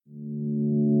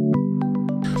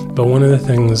But one of the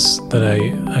things that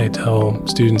I tell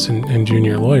students and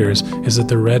junior lawyers is that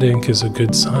the red ink is a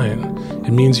good sign.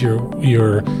 It means your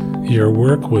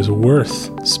work was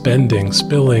worth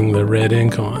spilling the red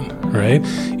ink on, right?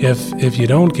 If you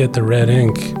don't get the red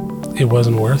ink, it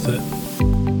wasn't worth it.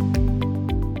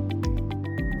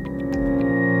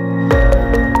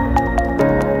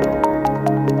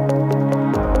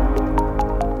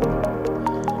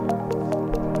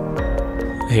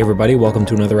 Hey everybody, welcome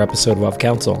to another episode of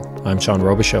Counsel. I'm Sean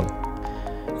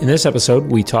Robichaud. In this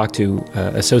episode, we talk to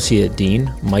Associate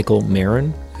Dean Michael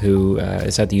Marin, who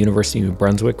is at the University of New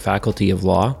Brunswick Faculty of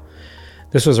Law.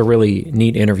 This was a really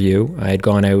neat interview. I had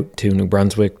gone out to New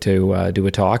Brunswick to do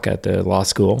a talk at the law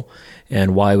school,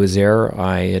 and while I was there,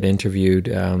 I had interviewed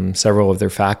several of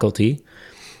their faculty.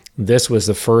 This was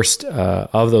the first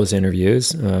of those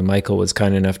interviews. Michael was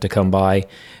kind enough to come by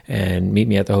and meet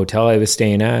me at the hotel I was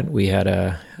staying at. We had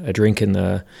a drink in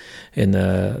the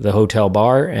hotel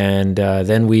bar, and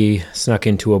then we snuck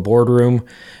into a boardroom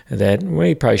that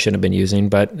we probably shouldn't have been using,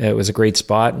 but it was a great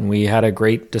spot, and we had a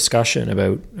great discussion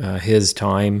about his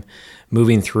time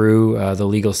moving through the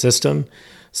legal system,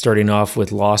 starting off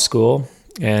with law school.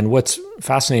 And what's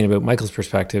fascinating about Michael's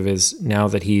perspective is now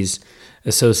that he's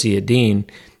Associate Dean,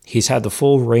 he's had the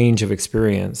full range of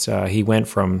experience. He went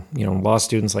from, law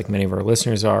students like many of our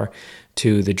listeners are,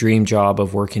 to the dream job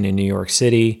of working in New York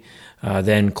City,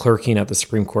 then clerking at the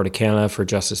Supreme Court of Canada for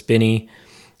Justice Binnie.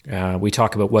 We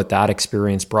talk about what that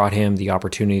experience brought him, the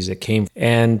opportunities that came,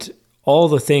 and all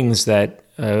the things that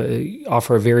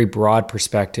offer a very broad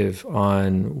perspective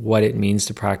on what it means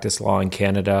to practice law in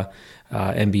Canada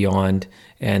and beyond,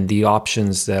 and the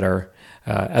options that are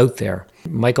out there.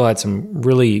 Michael had some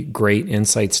really great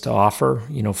insights to offer.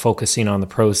 Focusing on the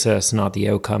process, not the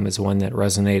outcome, is one that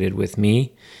resonated with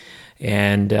me.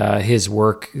 And his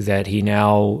work that he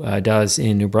now does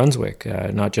in New Brunswick,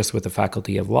 not just with the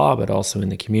Faculty of Law, but also in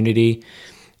the community,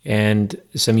 and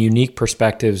some unique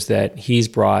perspectives that he's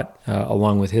brought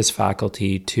along with his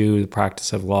faculty to the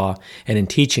practice of law, and in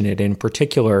teaching it, in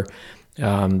particular,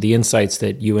 the insights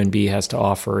that UNB has to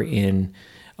offer in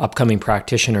upcoming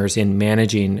practitioners in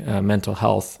managing mental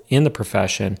health in the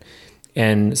profession,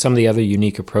 and some of the other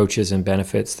unique approaches and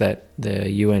benefits that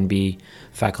the UNB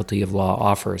Faculty of Law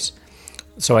offers.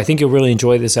 So I think you'll really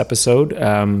enjoy this episode.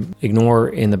 Ignore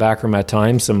in the background at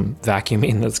times some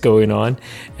vacuuming that's going on,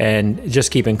 and just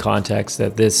keep in context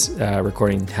that this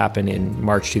recording happened in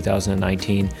March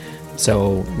 2019.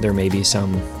 So there may be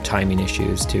some timing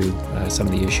issues to some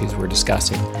of the issues we're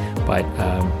discussing, but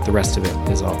the rest of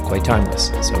it is all quite timeless.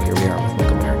 So here we are with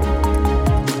Michael Marin.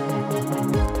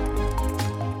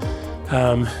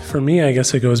 For me, I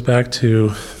guess it goes back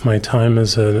to my time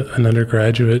as an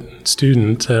undergraduate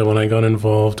student when I got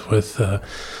involved with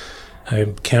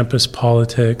campus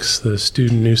politics, the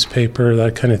student newspaper,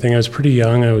 that kind of thing. I was pretty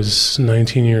young. I was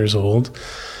 19 years old.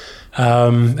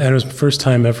 And it was my first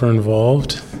time ever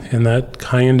involved in that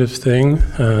kind of thing.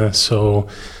 So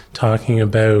talking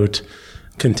about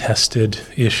contested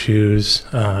issues,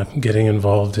 getting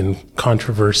involved in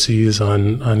controversies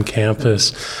on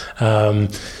campus,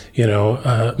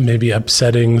 maybe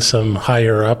upsetting some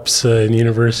higher ups in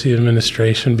university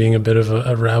administration, being a bit of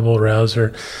a rabble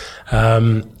rouser.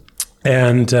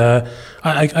 And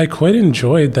I quite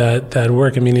enjoyed that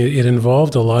work. I mean, it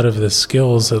involved a lot of the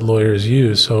skills that lawyers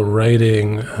use. So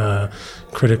writing,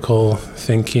 critical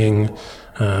thinking,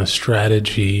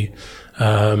 strategy.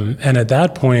 And at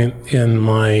that point in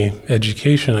my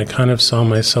education, I kind of saw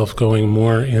myself going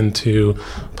more into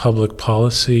public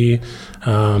policy,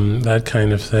 that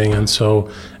kind of thing. And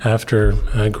so after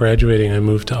graduating, I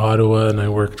moved to Ottawa and I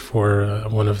worked for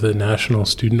one of the national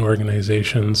student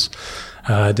organizations.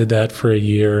 Did that for a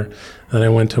year. Then I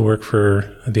went to work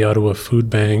for the Ottawa Food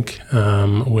Bank,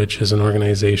 which is an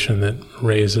organization that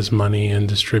raises money and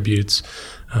distributes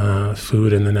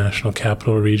food in the National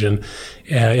Capital Region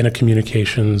in a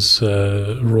communications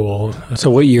role. So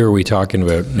what year are we talking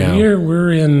about now?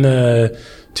 We're in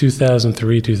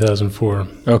 2003, 2004.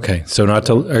 Okay, so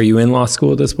are you in law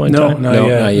school at this point? No, not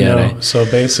yet. No. So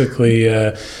basically,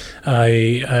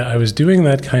 I was doing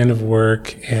that kind of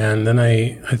work, and then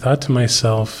I thought to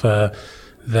myself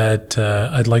that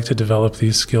I'd like to develop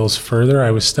these skills further.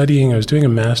 I was doing a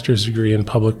master's degree in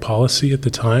public policy at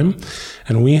the time,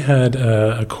 and we had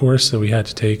a course that we had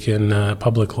to take in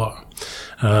public law.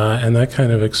 And that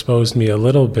kind of exposed me a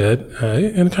little bit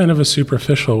in kind of a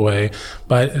superficial way,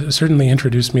 but it certainly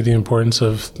introduced me to the importance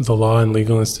of the law and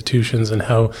legal institutions and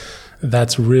how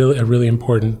that's a really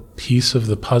important piece of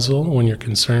the puzzle when you're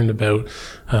concerned about,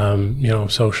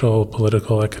 social,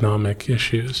 political, economic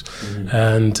issues.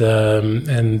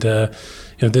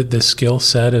 The skill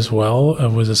set as well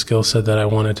was a skill set that I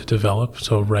wanted to develop.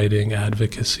 So writing,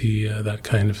 advocacy, that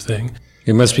kind of thing.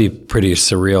 It must be pretty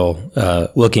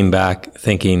surreal looking back,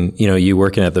 thinking, you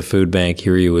working at the food bank,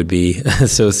 here you would be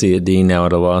associate dean now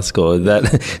at a law school. Did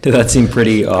that seem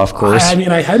pretty off course? I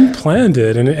mean, I hadn't planned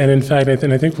it. And in fact, I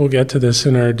think we'll get to this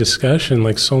in our discussion,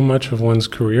 like so much of one's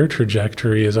career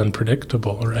trajectory is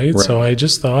unpredictable, right? So I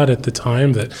just thought at the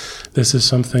time that this is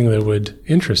something that would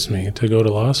interest me to go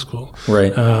to law school.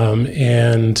 Right.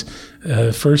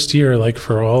 First year, like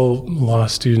for all law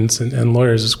students and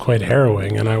lawyers, is quite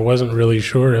harrowing, and I wasn't really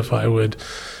sure if I would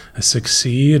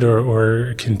succeed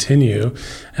or continue.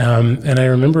 And I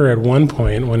remember at one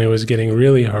point when it was getting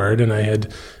really hard, and I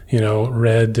had,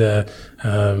 read,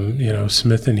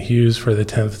 Smith and Hughes for the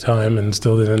 10th time and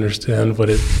still didn't understand what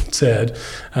it said.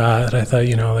 That I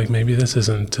thought, maybe this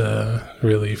isn't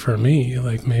really for me.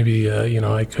 Like maybe,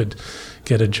 I could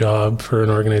get a job for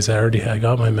an organization. I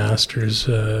got my master's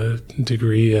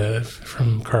degree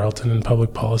from Carleton in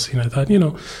public policy, and I thought,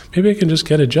 maybe I can just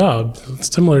get a job, a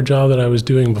similar job that I was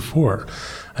doing before.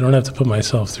 I don't have to put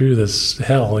myself through this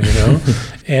hell,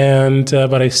 and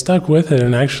but I stuck with it,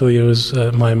 and actually it was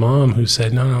my mom who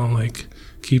said, no, like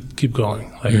keep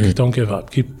going, like don't give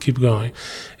up, keep going,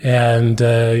 and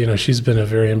she's been a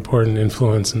very important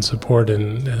influence and support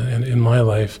in my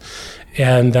life.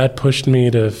 And that pushed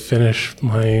me to finish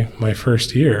my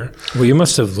first year. Well, you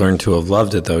must have learned to have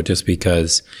loved it, though, just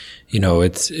because,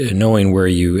 it's knowing where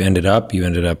you ended up. You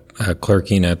ended up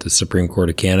clerking at the Supreme Court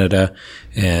of Canada.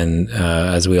 And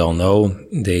as we all know,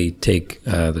 they take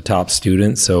the top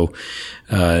students. So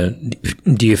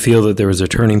do you feel that there was a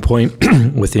turning point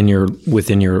within your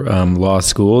law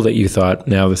school that you thought,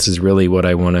 now this is really what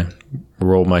I want to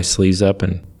roll my sleeves up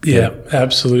and... Yeah,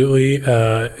 absolutely.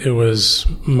 It was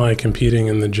my competing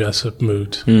in the Jessup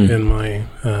moot in my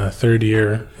third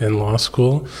year in law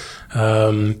school.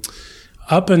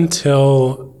 Up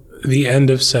until the end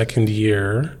of second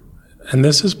year, and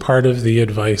this is part of the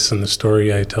advice and the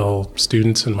story I tell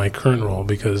students in my current role,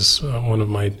 because one of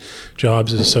my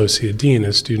jobs as associate dean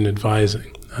is student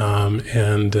advising.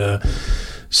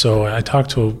 So I talk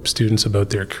to students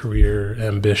about their career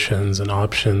ambitions and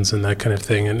options and that kind of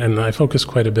thing. And I focus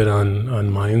quite a bit on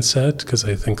mindset, because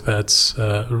I think that's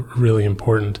really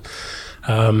important.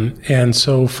 And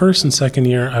so first and second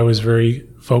year, I was very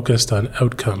focused on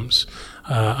outcomes.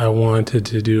 I wanted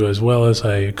to do as well as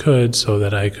I could so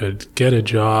that I could get a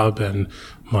job, and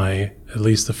at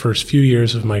least the first few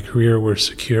years of my career were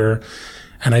secure.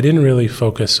 And I didn't really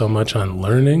focus so much on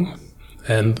learning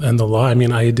and the law. I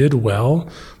mean, I did well,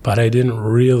 but I didn't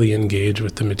really engage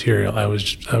with the material. I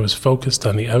was focused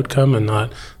on the outcome and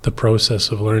not the process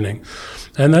of learning.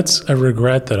 And that's a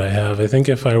regret that I have. I think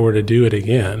if I were to do it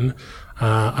again,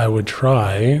 I would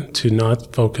try to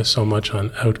not focus so much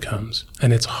on outcomes.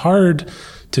 And it's hard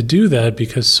to do that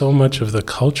because so much of the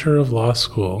culture of law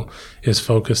school is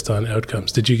focused on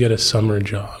outcomes. Did you get a summer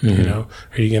job?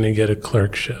 Are you going to get a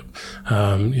clerkship?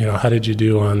 How did you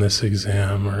do on this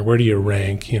exam? Or where do you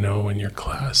rank, in your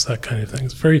class? That kind of thing.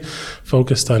 It's very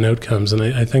focused on outcomes. And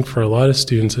I think for a lot of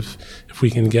students, if we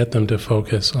can get them to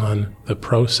focus on the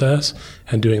process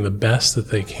and doing the best that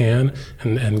they can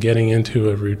and getting into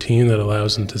a routine that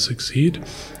allows them to succeed,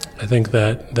 I think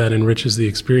that enriches the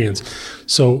experience.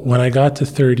 So when I got to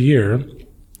third year,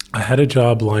 I had a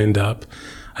job lined up.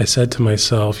 I said to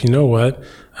myself, you know what?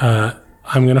 I'm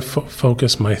going to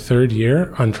focus my third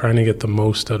year on trying to get the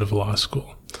most out of law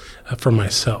school for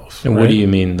myself. And right? What do you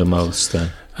mean the most then?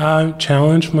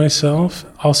 Challenge myself.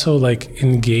 Also,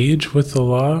 engage with the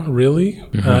law, really.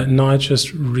 Not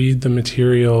just read the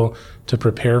material to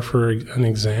prepare for an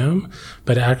exam,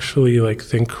 but actually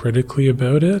think critically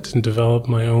about it and develop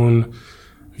my own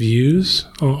views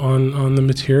on the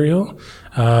material,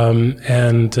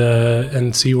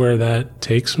 and see where that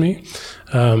takes me.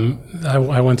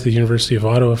 I went to the University of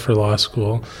Ottawa for law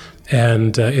school,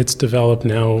 and it's developed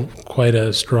now quite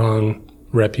a strong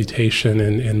reputation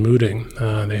in mooting.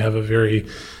 They have a very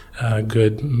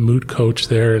good moot coach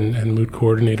there and moot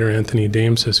coordinator, Anthony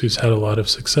Damesis, who's had a lot of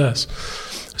success.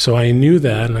 So I knew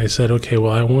that, and I said, okay,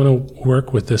 well, I want to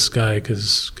work with this guy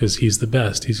because he's the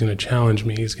best. He's going to challenge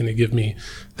me. He's going to give me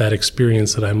that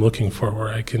experience that I'm looking for, where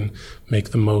I can make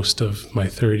the most of my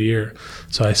third year.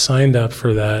 So I signed up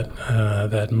for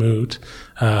that moot.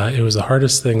 It was the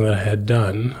hardest thing that I had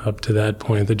done up to that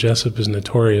point. The Jessup is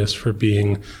notorious for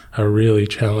being a really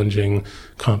challenging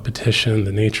competition,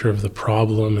 the nature of the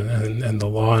problem and the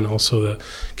law, and also the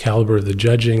caliber of the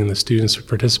judging and the students who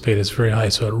participate is very high.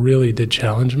 So it really did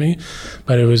challenge me,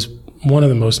 but it was one of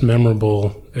the most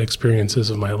memorable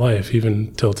experiences of my life,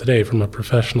 even till today. From a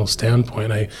professional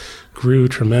standpoint, I grew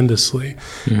tremendously.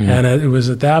 And it was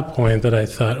at that point that I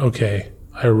thought, okay,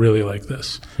 I really like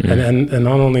this. And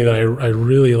not only that, I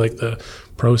really like the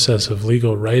process of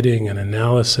legal writing and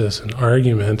analysis and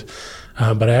argument,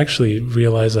 but I actually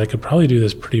realized I could probably do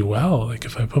this pretty well, like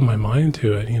if I put my mind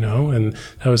to it, and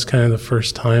that was kind of the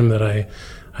first time that I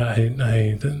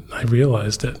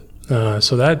realized it.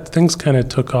 So that things kind of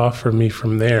took off for me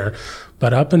from there.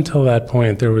 But up until that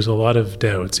point, there was a lot of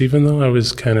doubts. Even though I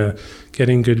was kind of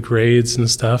getting good grades and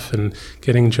stuff and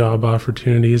getting job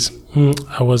opportunities,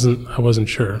 I wasn't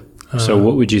sure. So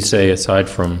what would you say, aside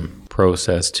from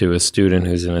process, to a student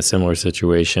who's in a similar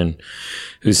situation,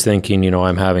 who's thinking,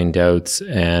 I'm having doubts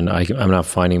and I'm not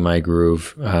finding my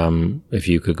groove? If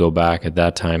you could go back at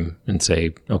that time and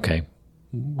say, okay,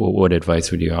 what advice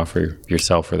would you offer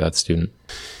yourself or that student?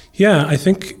 Yeah, I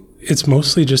think it's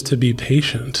mostly just to be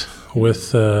patient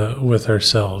with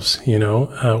ourselves.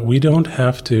 We don't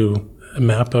have to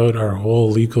map out our whole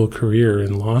legal career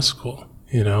in law school.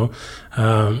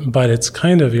 But it's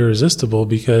kind of irresistible,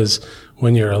 because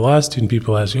when you're a law student,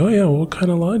 people ask you, "Oh yeah, what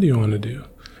kind of law do you want to do?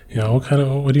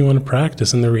 What do you want to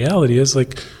practice?" And the reality is,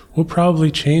 like, we'll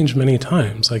probably change many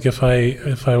times. Like if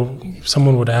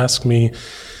someone would ask me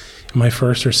in my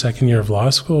first or second year of law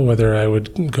school whether I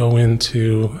would go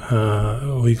into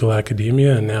legal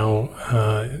academia and now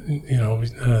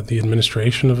the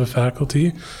administration of a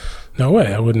faculty, no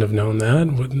way. I wouldn't have known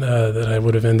that I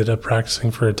would have ended up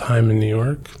practicing for a time in New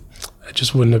York. I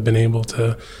just wouldn't have been able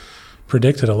to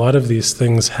predict it. A lot of these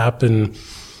things happen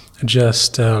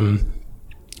just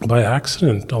by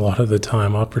accident a lot of the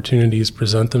time. Opportunities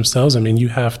present themselves. I mean, you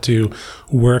have to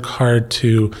work hard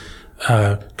to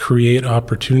create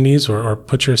opportunities or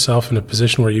put yourself in a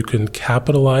position where you can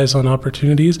capitalize on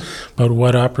opportunities. But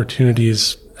what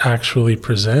opportunities actually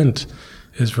present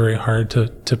is very hard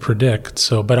to predict.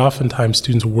 So, but oftentimes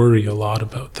students worry a lot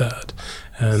about that.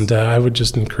 And I would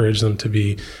just encourage them to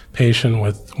be patient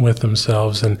with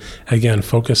themselves, and again,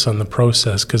 focus on the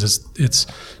process, because it's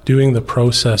doing the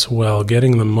process well,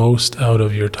 getting the most out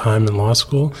of your time in law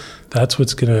school. That's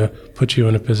what's going to put you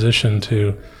in a position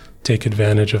to take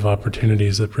advantage of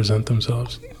opportunities that present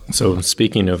themselves. So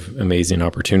speaking of amazing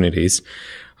opportunities,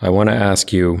 I want to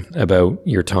ask you about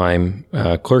your time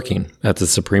clerking at the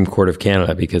Supreme Court of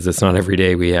Canada, because it's not every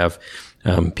day we have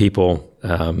people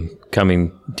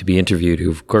coming to be interviewed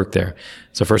who've clerked there.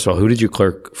 So first of all, who did you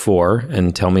clerk for?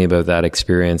 And tell me about that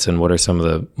experience, and what are some of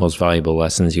the most valuable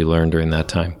lessons you learned during that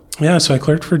time? Yeah, so I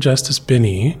clerked for Justice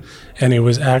Binney, and it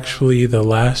was actually the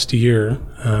last year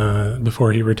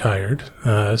before he retired.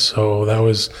 So that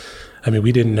was,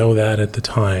 we didn't know that at the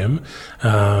time,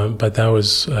 but that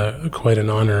was quite an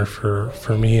honor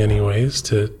for me anyways,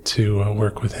 to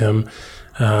work with him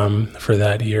for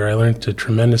that year. I learned a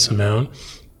tremendous amount.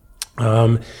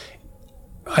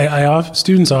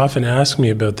 Students often ask me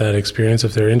about that experience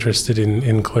if they're interested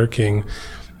in clerking,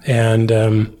 and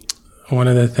one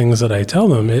of the things that I tell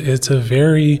them, it's a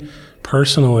very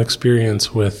personal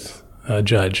experience with a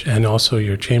judge and also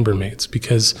your chambermates,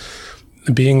 because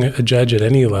being a judge at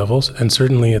any levels, and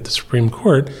certainly at the Supreme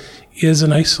Court, is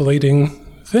an isolating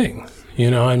thing.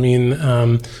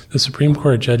 The Supreme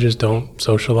Court judges don't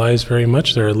socialize very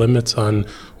much. There are limits on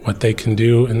what they can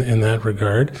do in that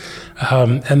regard.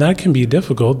 And that can be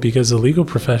difficult because the legal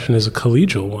profession is a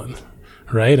collegial one,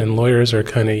 right? And lawyers are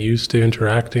kind of used to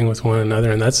interacting with one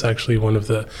another. And that's actually one of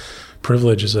the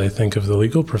privileges, I think, of the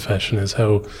legal profession, is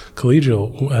how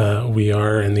collegial we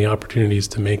are, and the opportunities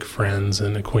to make friends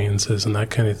and acquaintances and that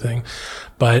kind of thing.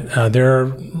 But there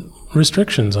are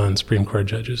restrictions on Supreme Court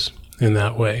judges in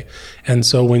that way. And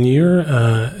so when you're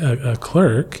a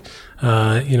clerk,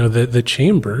 the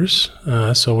chambers,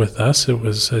 so with us, it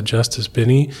was Justice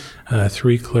Binney,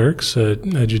 3 clerks, a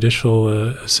judicial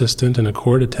assistant, and a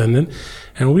court attendant.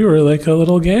 And we were like a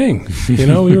little gang,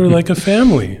 we were like a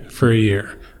family for a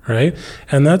year, right?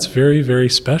 And that's very, very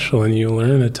special, and you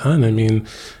learn a ton.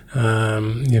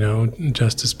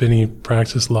 Justice Binney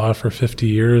practiced law for 50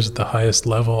 years at the highest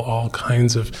level, all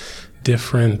kinds of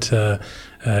different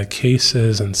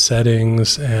cases and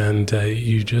settings, and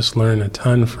you just learn a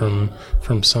ton from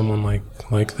someone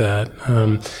like that.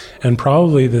 And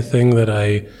probably the thing that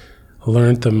I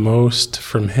learned the most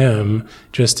from him,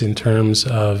 just in terms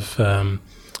of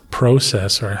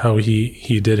process, or how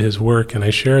he did his work, and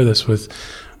I share this with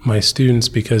my students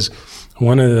because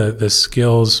one of the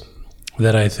skills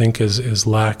that I think is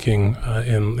lacking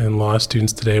in law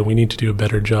students today. We need to do a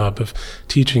better job of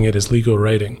teaching it as legal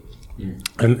writing.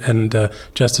 And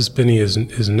Justice Binney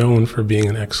is known for being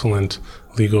an excellent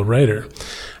legal writer.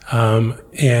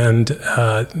 And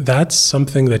that's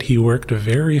something that he worked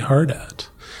very hard at.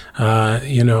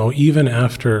 Even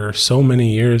after so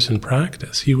many years in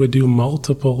practice, he would do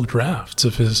multiple drafts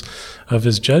of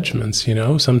his judgments,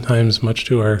 sometimes much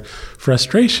to our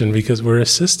frustration because we're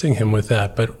assisting him with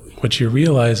that. But what you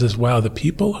realize is, wow, the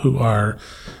people who are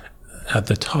at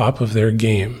the top of their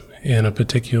game in a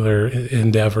particular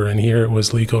endeavor, and here it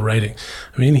was legal writing.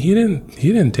 I mean, he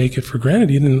didn't take it for granted.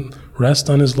 He didn't rest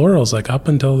on his laurels, like up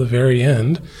until the very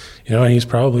end. And he's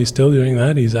probably still doing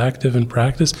that. He's active in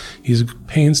practice. He's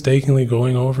painstakingly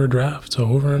going over drafts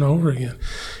over and over again.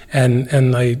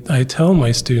 And I tell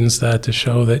my students that to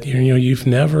show that, you've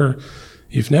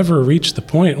never reached the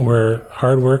point where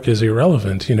hard work is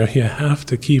irrelevant. You have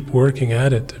to keep working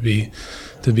at it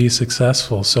to be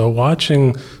successful. So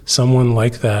watching someone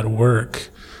like that work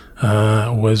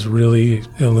was really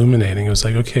illuminating. It was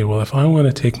like, okay, well, if I want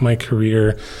to take my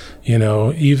career,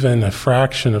 even a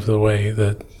fraction of the way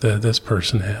that this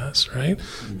person has, right?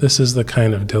 Mm-hmm. This is the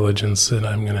kind of diligence that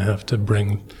I'm going to have to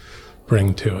bring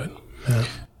to it. Yeah.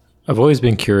 I've always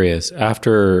been curious.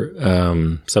 After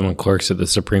someone clerks at the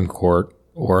Supreme Court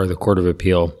or the Court of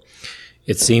Appeal,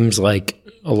 it seems like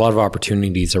a lot of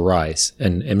opportunities arise.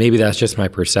 And maybe that's just my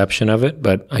perception of it,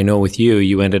 but I know with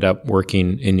you ended up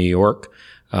working in New York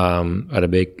at a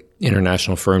big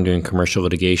international firm doing commercial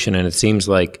litigation. And it seems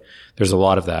like there's a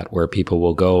lot of that where people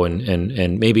will go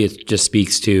and maybe it just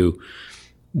speaks to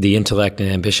the intellect and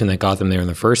ambition that got them there in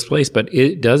the first place. But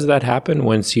does that happen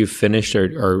once you've finished?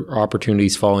 Are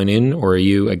opportunities falling in, or are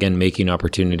you, again, making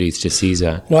opportunities to seize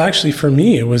that? Well, actually, for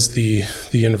me, it was the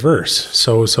inverse.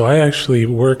 So I actually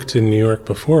worked in New York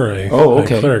before I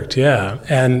clerked. Yeah.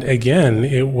 And again,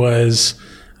 it was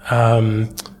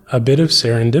a bit of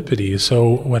serendipity. So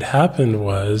what happened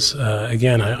was,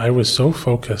 again, I was so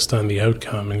focused on the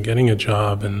outcome and getting a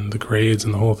job and the grades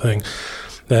and the whole thing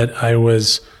that I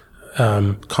was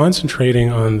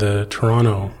concentrating on the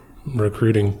Toronto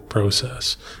recruiting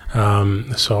process.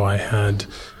 So I had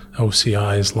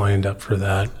OCIs lined up for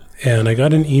that. And I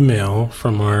got an email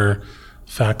from our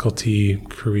faculty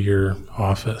career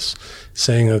office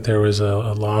saying that there was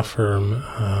a law firm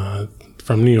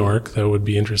from New York that would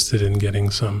be interested in getting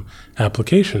some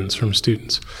applications from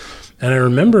students. And I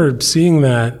remember seeing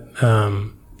that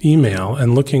email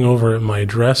and looking over at my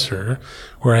dresser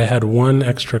where I had one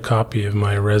extra copy of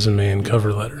my resume and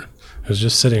cover letter. It was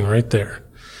just sitting right there.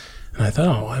 And I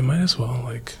thought, I might as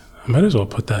well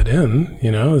put that in,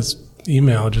 this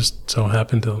email just so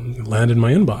happened to land in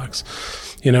my inbox,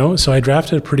 so I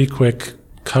drafted a pretty quick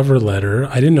cover letter.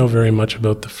 I didn't know very much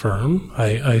about the firm.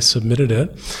 I submitted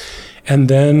it and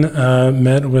then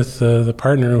met with the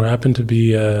partner who happened to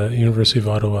be a University of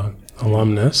Ottawa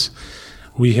alumnus.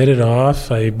 We hit it off.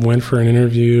 I went for an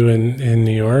interview in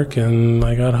New York and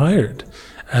I got hired.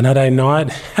 And had I not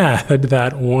had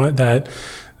that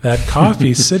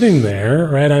copy sitting there,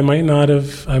 right, I might not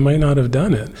have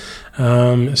done it.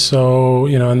 And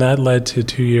that led to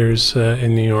 2 years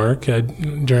in New York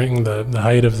during the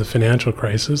height of the financial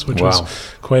crisis, which was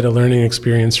quite a learning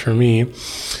experience for me.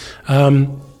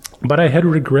 But I had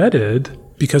regretted,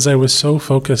 because I was so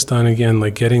focused on, again,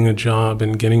 like getting a job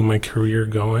and getting my career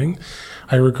going,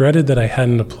 I regretted that I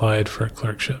hadn't applied for a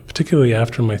clerkship, particularly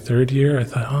after my third year. I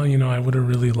thought, I would have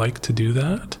really liked to do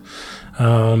that.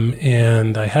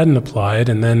 And I hadn't applied.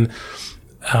 And then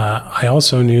I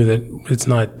also knew that it's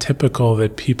not typical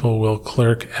that people will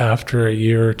clerk after a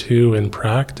year or two in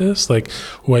practice. Like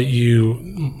what you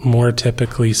more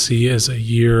typically see is a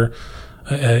year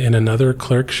in another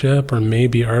clerkship or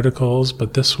maybe articles,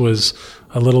 but this was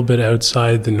a little bit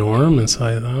outside the norm. And so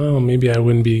I thought, maybe I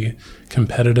wouldn't be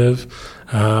competitive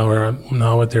or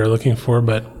not what they're looking for,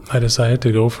 but I decided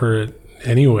to go for it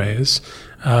anyways.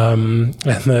 And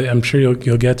I'm sure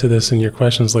you'll get to this in your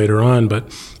questions later on,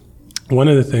 but one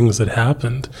of the things that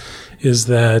happened is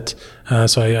that,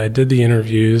 so I did the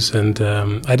interviews and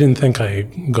I didn't think I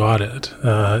got it.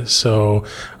 So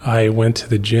I went to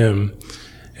the gym.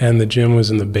 And the gym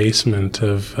was in the basement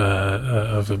of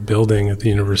a building at the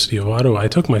University of Ottawa. I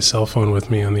took my cell phone with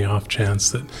me on the off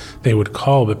chance that they would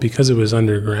call, but because it was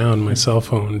underground, my cell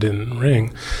phone didn't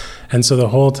ring. And so the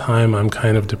whole time I'm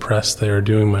kind of depressed there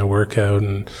doing my workout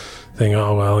and thinking,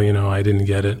 I didn't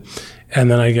get it. And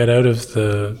then I get out of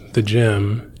the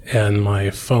gym and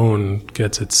my phone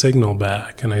gets its signal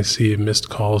back and I see missed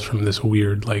calls from this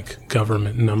weird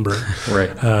government number.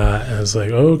 Right. I was like,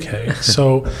 okay.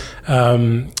 So,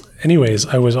 anyways,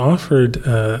 I was offered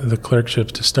the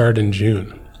clerkship to start in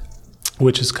June,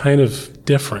 which is kind of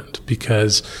different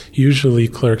because usually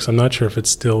clerks, I'm not sure if it's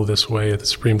still this way at the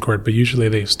Supreme Court, but usually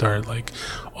they start like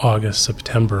August,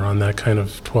 September on that kind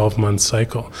of 12-month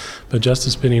cycle. But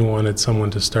Justice Binney wanted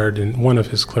one of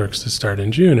his clerks to start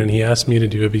in June, and he asked me to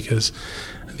do it because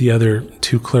the other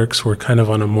two clerks were kind of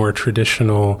on a more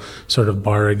traditional sort of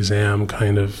bar exam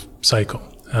kind of cycle.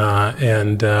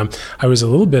 And I was a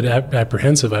little bit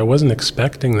apprehensive. I wasn't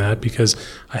expecting that because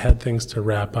I had things to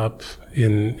wrap up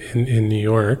in New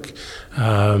York.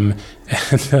 And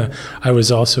I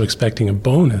was also expecting a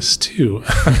bonus too.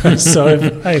 So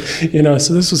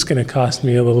so this was going to cost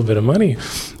me a little bit of money.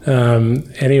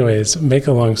 Anyways, make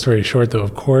a long story short though,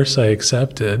 of course I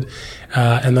accepted.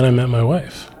 And then I met my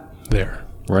wife there.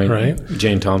 Right.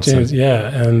 Jane Thompson.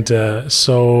 And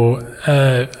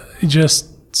just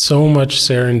so much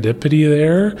serendipity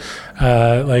there.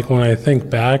 Like when I think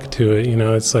back to it,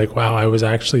 it's like, wow, I was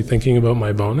actually thinking about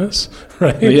my bonus,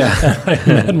 right? Yeah. I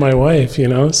met my wife,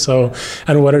 so,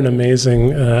 and what an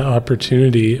amazing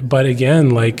opportunity. But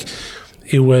again, like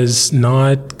it was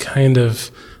not kind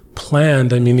of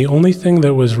planned. I mean, the only thing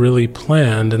that was really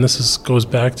planned, and goes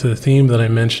back to the theme that I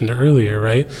mentioned earlier,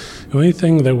 right? The only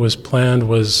thing that was planned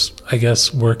was, I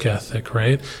guess, work ethic,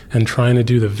 right? And trying to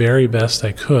do the very best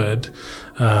I could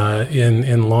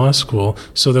in law school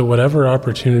so that whatever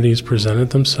opportunities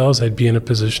presented themselves, I'd be in a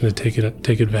position to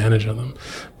take advantage of them.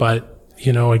 But,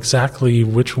 exactly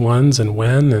which ones and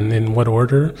when and in what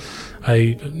order,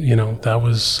 I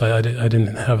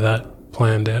didn't have that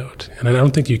planned out. And I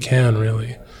don't think you can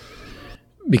really.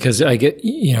 Because I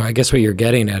guess what you're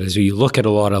getting at is you look at a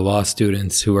lot of law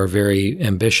students who are very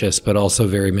ambitious, but also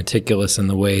very meticulous in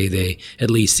the way they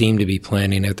at least seem to be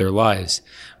planning out their lives.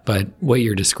 But what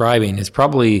you're describing is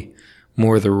probably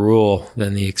more the rule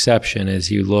than the exception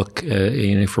as you look,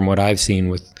 from what I've seen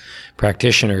with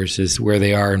practitioners is where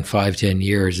they are in 5-10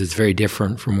 years is very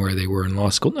different from where they were in law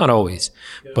school. Not always,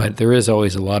 but there is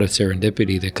always a lot of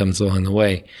serendipity that comes along the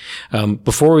way.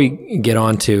 Before we get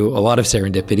on to a lot of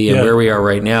serendipity and where we are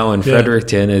right now in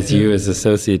Fredericton as you as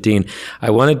Associate Dean,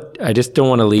 I just don't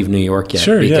want to leave New York yet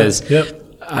because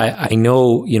I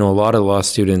know, a lot of law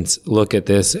students look at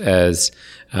this as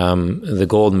the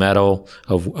gold medal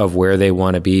of where they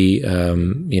want to be,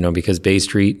 because Bay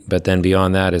Street, but then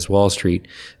beyond that is Wall Street.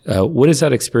 What is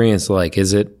that experience like?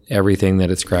 Is it everything that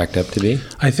it's cracked up to be?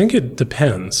 I think it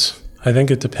depends.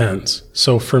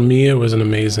 So for me, it was an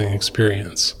amazing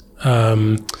experience.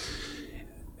 And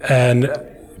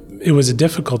it was a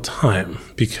difficult time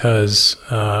because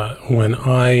when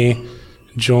I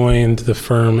joined the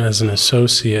firm as an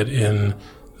associate in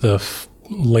the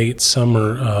late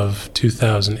summer of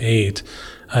 2008.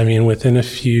 I mean, within a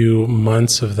few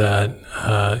months of that,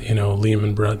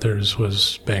 Lehman Brothers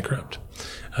was bankrupt.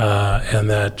 And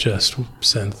that just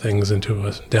sent things into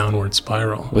a downward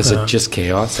spiral. Was it just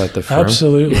chaos at the firm?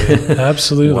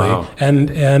 Absolutely. Wow. And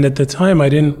at the time, I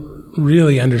didn't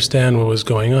really understand what was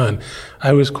going on.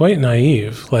 I was quite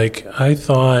naive. Like, I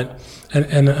thought,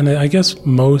 and I guess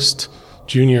most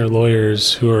junior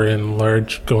lawyers who are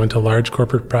go into large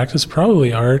corporate practice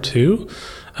probably are too.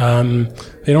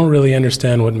 They don't really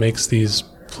understand what makes these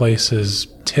places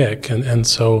tick, and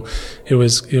so it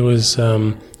was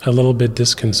a little bit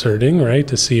disconcerting, right,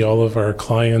 to see all of our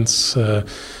clients'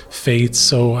 fates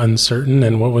so uncertain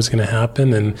and what was going to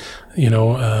happen, and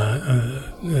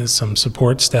some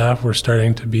support staff were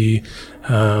starting to be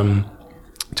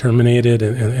terminated,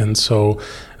 and so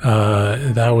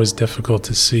that was difficult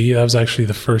to see. That was actually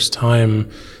the first time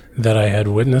that I had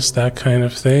witnessed that kind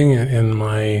of thing in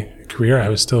my career. I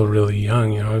was still really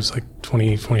young, I was like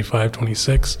 20, 25,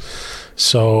 26.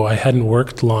 So I hadn't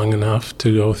worked long enough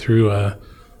to go through a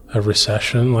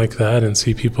recession like that and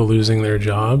see people losing their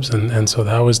jobs. And so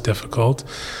that was difficult.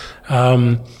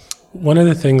 One of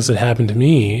the things that happened to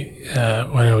me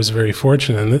when I was very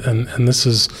fortunate, and this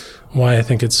is why I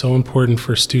think it's so important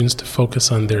for students to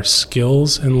focus on their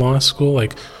skills in law school,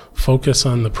 like focus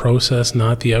on the process,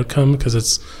 not the outcome, because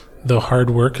it's the hard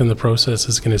work in the process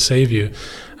is going to save you.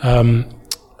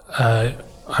 I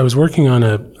was working on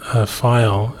a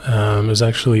file. It was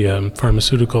actually a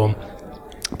pharmaceutical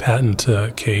patent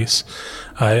case.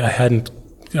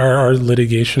 Our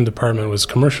litigation department was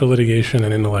commercial litigation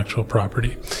and intellectual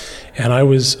property. And I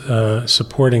was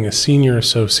supporting a senior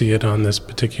associate on this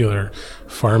particular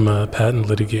pharma patent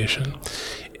litigation.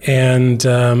 And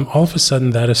all of a sudden,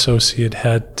 that associate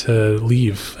had to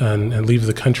leave and leave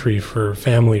the country for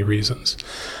family reasons.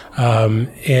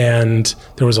 And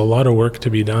there was a lot of work to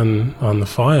be done on the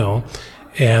file.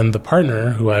 And the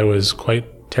partner, who I was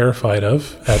quite terrified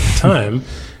of at the time,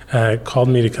 called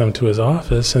me to come to his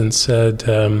office and said,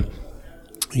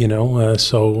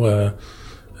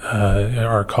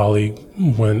 our colleague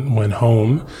went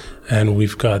home, and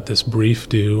we've got this brief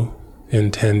due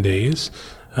in 10 days.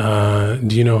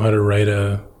 Do you know how to write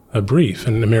a brief?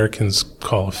 And Americans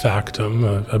call a factum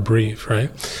a brief,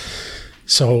 right?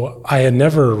 So I had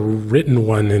never written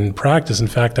one in practice. In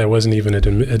fact, I wasn't even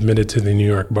admitted to the New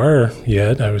York bar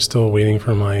yet. I was still waiting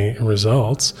for my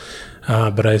results.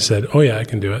 But I said, oh yeah, I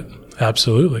can do it.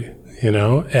 Absolutely.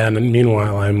 And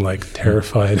meanwhile, I'm like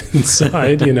terrified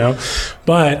inside,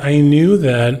 But I knew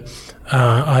that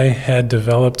I had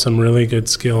developed some really good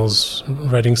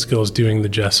writing skills doing the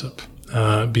Jessup,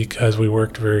 because we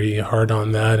worked very hard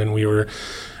on that and we were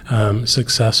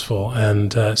successful.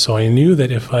 And so I knew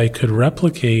that if I could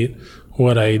replicate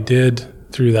what I did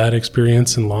through that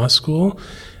experience in law school,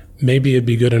 maybe it'd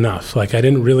be good enough. Like, I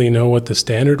didn't really know what the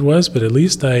standard was, but at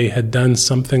least I had done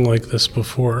something like this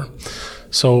before.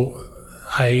 So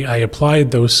I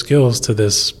applied those skills to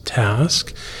this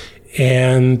task.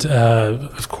 And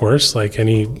of course, like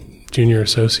any junior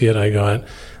associate, I got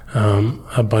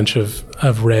a bunch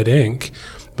of red ink.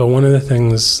 But one of the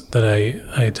things that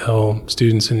I tell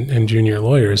students and junior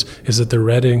lawyers is that the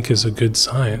red ink is a good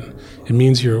sign. It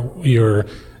means your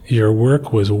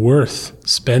work was worth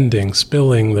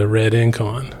spilling the red ink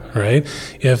on, right?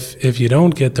 If you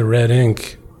don't get the red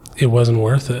ink, it wasn't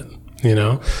worth it,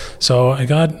 So I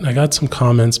got some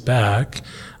comments back,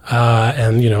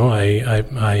 and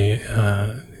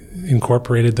I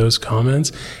incorporated those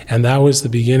comments, and that was the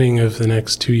beginning of the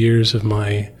next 2 years of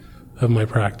my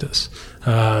practice,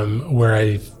 where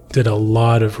I did a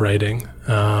lot of writing,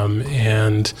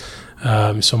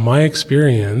 so my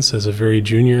experience as a very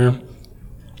junior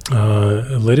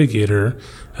litigator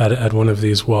at one of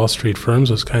these Wall Street firms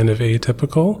was kind of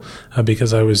atypical,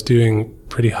 because I was doing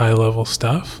pretty high level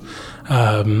stuff.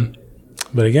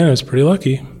 But again, I was pretty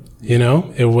lucky.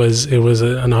 It was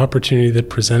an opportunity that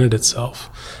presented itself.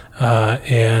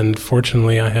 And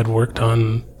fortunately, I had worked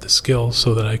on the skills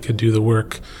so that I could do the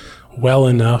work well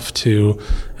enough to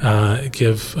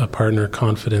give a partner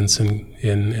confidence in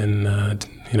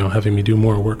having me do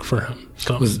more work for him.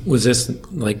 So. Was this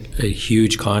like a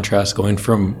huge contrast going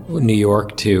from New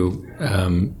York to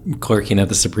clerking at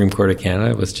the Supreme Court of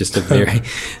Canada? It was just a very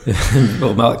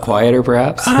quieter,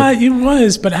 perhaps. It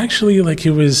was, but actually, like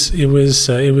it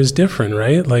was different,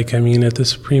 right? Like, I mean, at the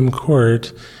Supreme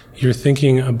Court, you're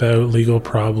thinking about legal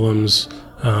problems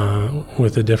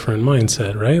with a different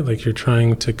mindset, right? Like, you're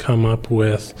trying to come up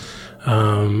with,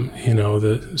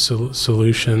 the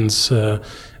solutions.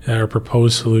 Or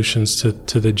proposed solutions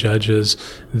to the judges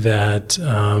that,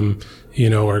 are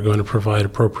going to provide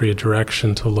appropriate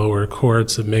direction to lower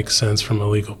courts that makes sense from a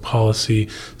legal policy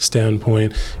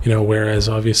standpoint, whereas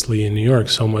obviously in New York,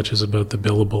 so much is about the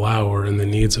billable hour and the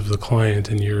needs of the client,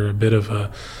 and you're a bit of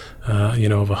a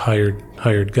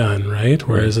hired gun, right?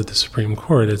 Whereas at the Supreme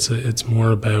Court, it's more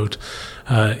about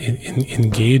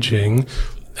engaging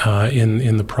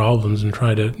in the problems and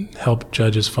try to help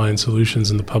judges find solutions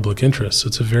in the public interest. So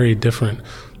it's a very different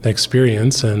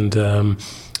experience, and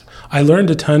I learned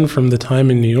a ton from the time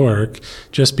in New York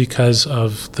just because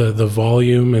of the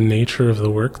volume and nature of the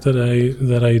work that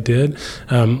I did.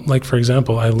 Like, for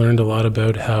example, I learned a lot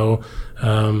about how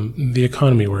the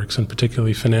economy works, and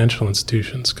particularly financial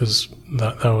institutions, because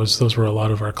those were a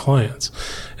lot of our clients.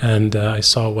 And I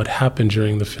saw what happened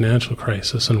during the financial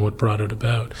crisis and what brought it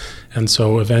about. And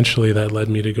so eventually that led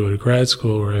me to go to grad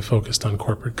school, where I focused on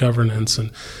corporate governance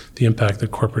and the impact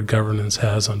that corporate governance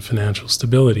has on financial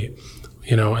stability.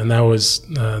 And that was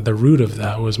the root of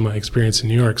that was my experience in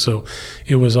New York. So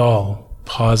it was all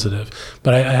positive.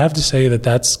 But I have to say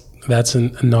that's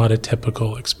not a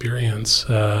typical experience.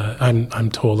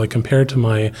 I'm told, like, compared to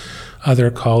my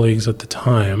other colleagues at the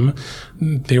time,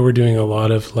 they were doing a lot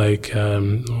of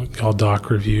called doc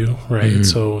review, right?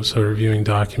 Mm-hmm. So reviewing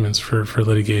documents for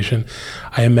litigation.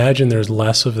 I imagine there's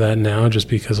less of that now, just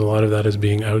because a lot of that is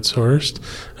being outsourced.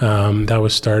 That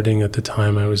was starting at the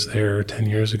time I was there 10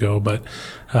 years ago, but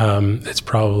it's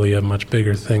probably a much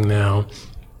bigger thing now.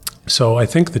 So I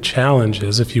think the challenge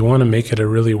is, if you want to make it a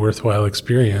really worthwhile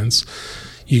experience,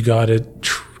 you got to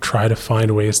try to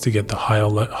find ways to get the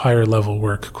higher level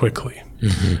work quickly.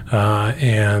 Mm-hmm.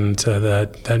 And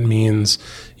that means,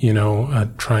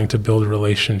 trying to build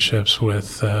relationships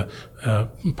with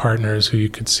partners who you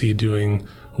could see doing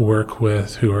work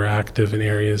with, who are active in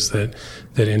areas that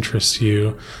interest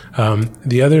you.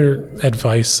 The other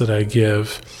advice that I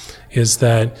give is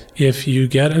that if you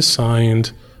get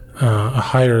assigned a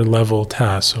higher level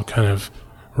task, so kind of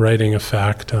writing a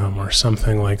factum or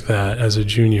something like that as a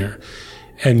junior,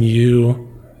 and you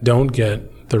don't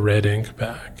get the red ink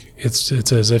back. It's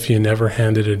as if you never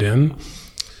handed it in.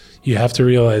 You have to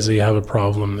realize that you have a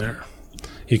problem there.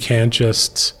 You can't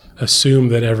just assume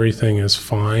that everything is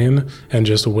fine and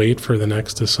just wait for the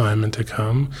next assignment to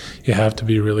come. You have to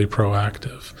be really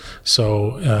proactive.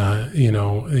 So,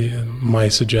 my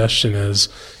suggestion is,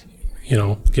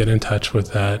 get in touch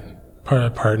with that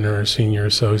partner or senior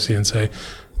associate and say,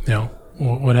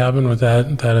 what happened with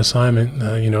that assignment?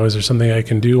 Is there something I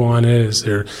can do on it?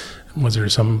 Was there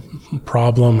some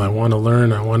problem? I want to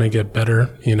learn. I want to get better.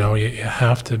 You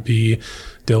have to be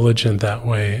diligent that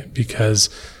way, because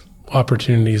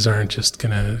opportunities aren't just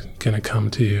gonna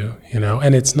come to you,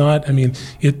 and it's not,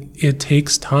 it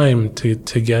takes time to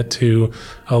get to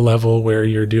a level where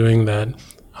you're doing that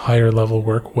higher level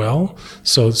work well.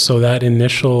 So that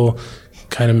initial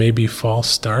kind of maybe false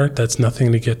start, that's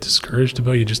nothing to get discouraged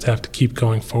about. You just have to keep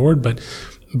going forward. But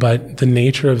the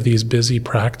nature of these busy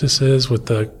practices with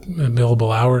the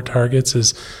billable hour targets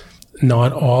is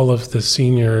not all of the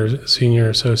senior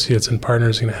associates and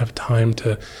partners are going to have time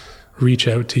to reach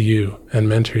out to you and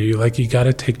mentor you. Like, you got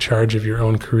to take charge of your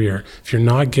own career. If you're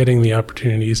not getting the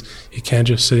opportunities, you can't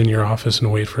just sit in your office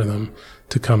and wait for them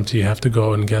to come to you. You have to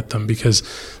go and get them, because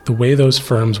the way those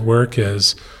firms work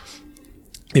is,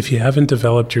 if you haven't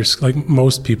developed like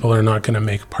most people are not going to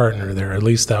make partner there. At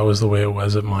least that was the way it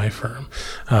was at my firm.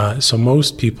 So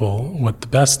most people, what the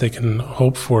best they can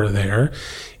hope for there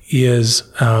is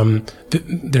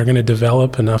they're going to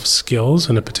develop enough skills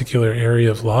in a particular area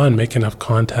of law and make enough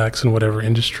contacts in whatever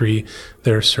industry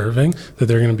they're serving that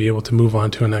they're going to be able to move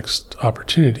on to a next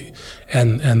opportunity.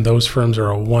 And those firms are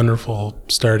a wonderful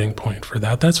starting point for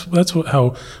that. That's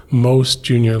how most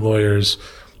junior lawyers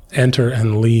enter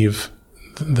and leave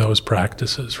those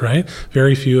practices, right?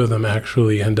 Very few of them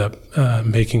actually end up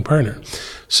making partner.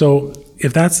 So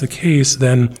if that's the case,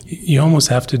 then you almost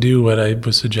have to do what I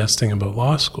was suggesting about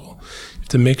law school. You have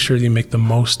to make sure you make the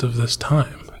most of this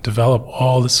time, develop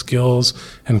all the skills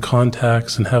and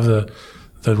contacts, and have the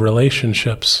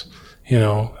relationships,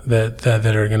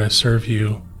 that are going to serve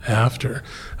you after.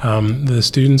 The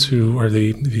students who are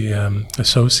the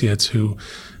associates who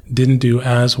didn't do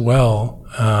as well,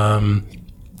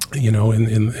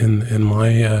 in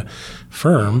my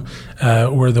firm,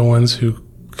 were the ones who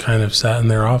kind of sat in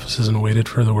their offices and waited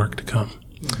for the work to come,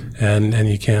 and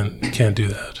you can't do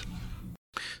that.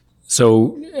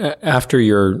 So after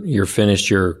you're finished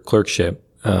your clerkship,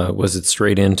 was it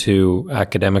straight into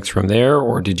academics from there,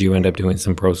 or did you end up doing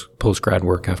some post-grad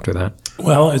work after that?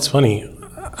 Well, it's funny.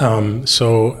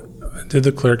 So I did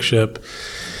the clerkship,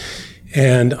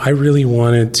 and I really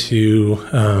wanted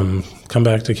to come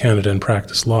back to Canada and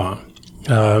practice law.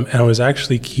 And I was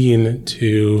actually keen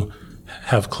to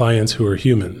have clients who were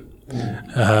human,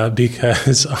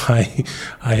 because I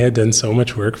had done so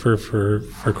much work for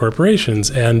corporations,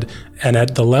 and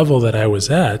at the level that I was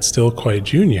at, still quite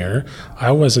junior,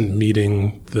 I wasn't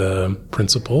meeting the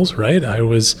principles, right? I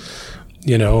was,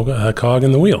 a cog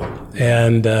in the wheel.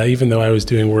 And even though I was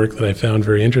doing work that I found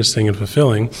very interesting and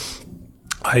fulfilling,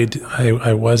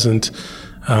 I wasn't,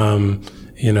 I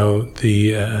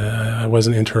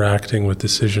wasn't interacting with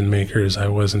decision makers. I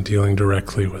wasn't dealing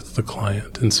directly with the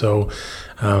client. And so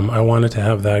I wanted to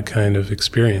have that kind of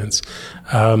experience.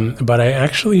 But I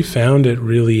actually found it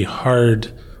really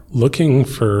hard looking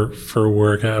for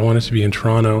work. I wanted to be in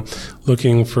Toronto,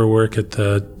 looking for work at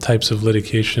the types of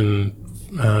litigation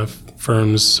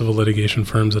firms, civil litigation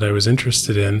firms that I was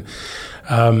interested in.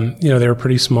 They were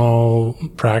pretty small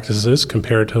practices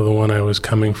compared to the one I was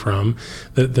coming from.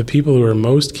 The people who were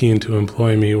most keen to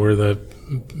employ me were the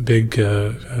big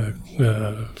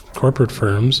corporate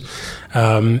firms.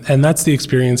 And that's the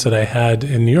experience that I had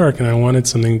in New York, and I wanted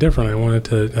something different. I wanted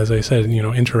to, as I said,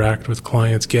 interact with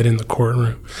clients, get in the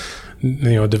courtroom,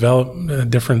 develop a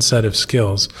different set of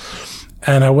skills.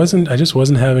 And I just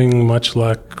wasn't having much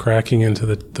luck cracking into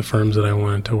the firms that I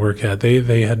wanted to work at.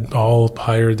 They had all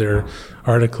hired their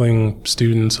articling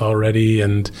students already.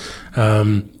 And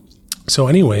so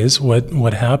anyways,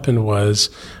 what happened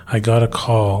was I got a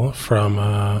call from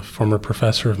a former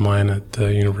professor of mine at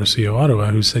the University of Ottawa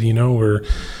who said,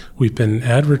 we've been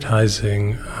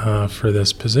advertising for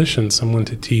this position, someone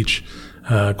to teach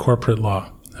corporate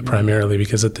law primarily,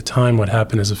 because at the time what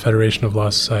happened is the Federation of Law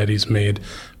Societies made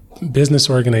business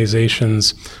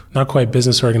organizations, not quite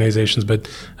business organizations, but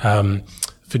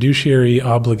fiduciary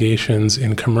obligations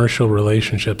in commercial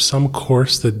relationships. Some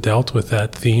course that dealt with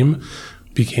that theme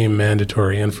became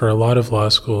mandatory. And for a lot of law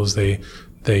schools, they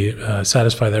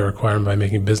satisfy that requirement by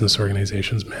making business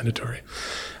organizations mandatory.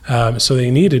 So they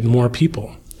needed more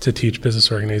people to teach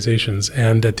business organizations.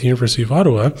 And at the University of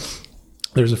Ottawa,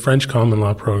 there's a French common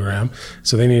law program,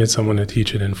 so they needed someone to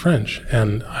teach it in French,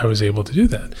 and I was able to do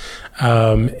that.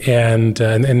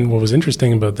 And what was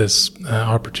interesting about this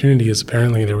opportunity is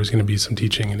apparently there was going to be some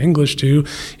teaching in English too,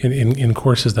 in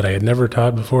courses that I had never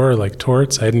taught before, like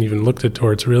torts. I hadn't even looked at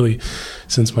torts really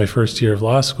since my first year of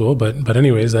law school, but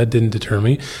anyways, that didn't deter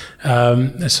me.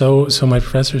 So my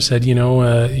professor said,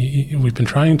 we've been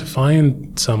trying to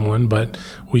find someone, but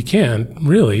we can't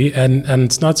really, and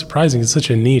it's not surprising. It's such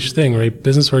a niche thing, right?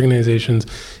 Business organizations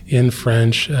in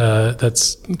French,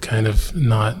 that's kind of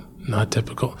not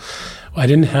typical. I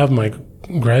didn't have my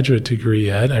graduate degree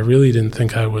yet. I really didn't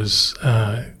think I was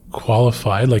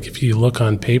qualified. Like if you look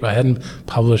on paper, I hadn't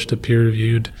published a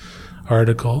peer-reviewed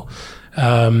article, so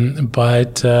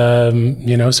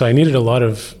I needed a lot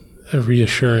of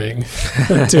reassuring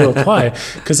to apply,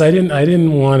 because I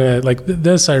didn't want to, like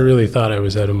this. I really thought I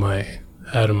was out of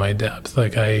my depth.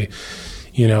 Like I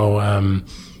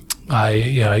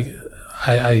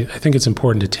think it's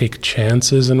important to take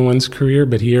chances in one's career,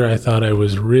 but here I thought I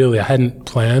hadn't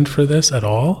planned for this at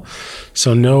all.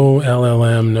 So no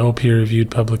LLM, no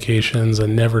peer-reviewed publications,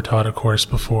 and never taught a course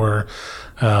before.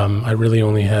 I really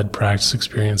only had practice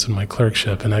experience in my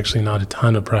clerkship, and actually not a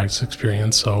ton of practice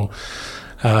experience. So,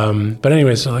 but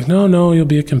anyway, so like, no, you'll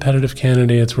be a competitive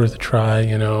candidate. It's worth a try,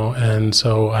 And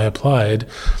so I applied,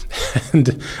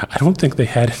 and I don't think they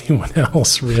had anyone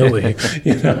else really,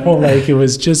 like it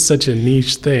was just such a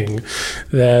niche thing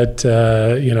that,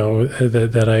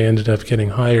 that I ended up getting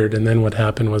hired. And then what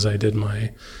happened was I did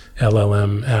my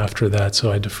LLM after that.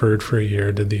 So I deferred for a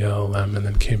year, did the LLM, and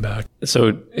then came back.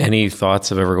 So any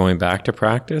thoughts of ever going back to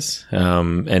practice?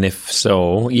 And if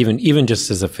so, even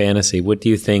just as a fantasy, what do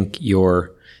you think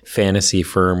your fantasy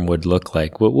firm would look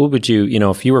like? What would you,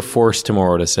 if you were forced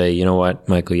tomorrow to say, you know what,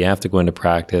 Michael, you have to go into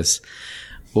practice,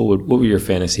 what would your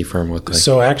fantasy firm look like?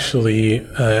 So actually,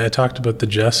 I talked about the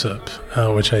Jessup,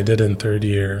 which I did in third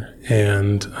year,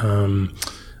 and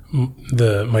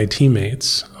my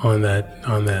teammates on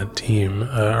that team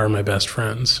are my best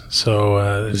friends.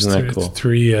 So there's cool?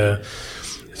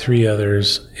 three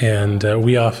others, and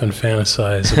we often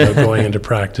fantasize about going into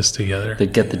practice together. To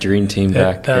get the dream team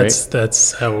back.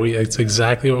 That's how it's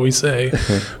exactly what we say,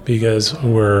 because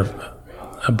we're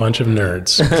a bunch of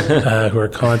nerds who are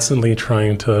constantly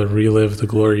trying to relive the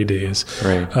glory days.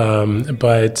 Right.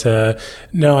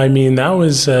 No, I mean,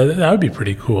 that would be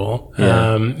pretty cool.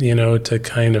 Yeah. To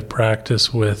kind of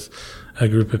practice with a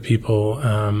group of people.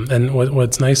 And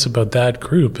what's nice about that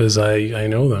group is I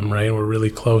know them, right? We're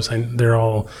really close. They're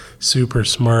all super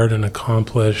smart and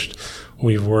accomplished.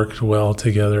 We've worked well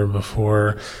together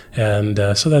before, and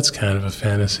so that's kind of a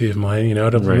fantasy of mine.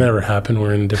 It'll never happen.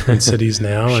 We're in different cities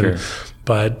now, Sure.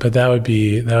 But that would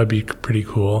be pretty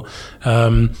cool.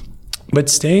 But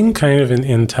staying kind of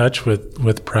in touch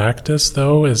with practice,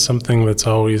 though, is something that's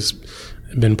always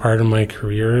been part of my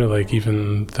career, like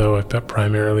even though I've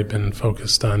primarily been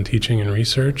focused on teaching and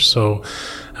research. So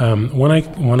when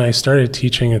I started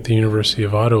teaching at the University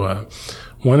of Ottawa,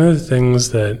 one of the things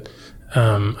that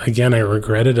again I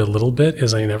regretted a little bit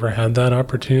is I never had that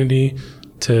opportunity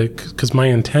because my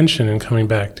intention in coming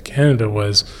back to Canada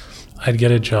was I'd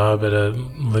get a job at a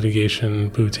litigation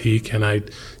boutique and I'd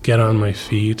get on my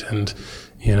feet and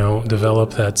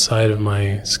develop that side of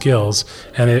my skills.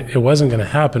 And it wasn't going to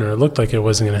happen, or it looked like it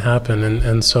wasn't going to happen.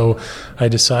 And so I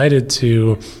decided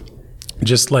to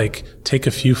just like take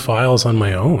a few files on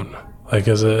my own, like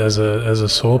as a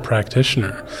sole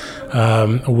practitioner,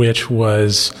 which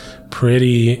was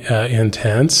pretty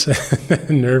intense,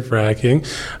 nerve-wracking.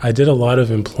 I did a lot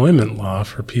of employment law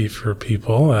for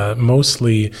people,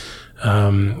 mostly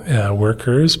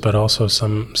workers, but also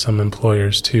some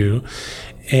employers too.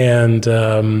 And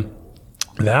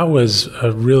that was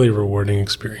a really rewarding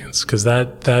experience because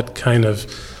that kind of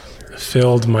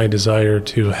filled my desire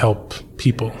to help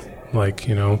people, like,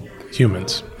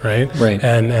 humans, right? Right.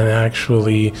 And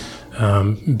actually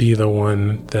be the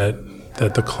one that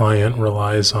the client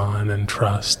relies on and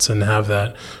trusts and have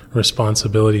that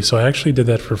responsibility. So I actually did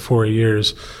that for 4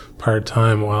 years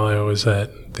part-time while I was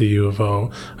at the U of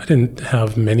O. I didn't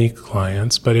have many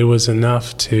clients, but it was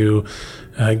enough to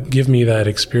give me that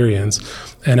experience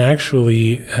and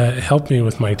actually help me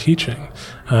with my teaching.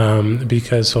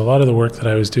 Because a lot of the work that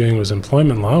I was doing was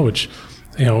employment law, which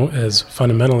is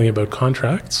fundamentally about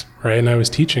contracts, right? And I was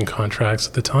teaching contracts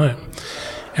at the time.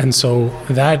 And so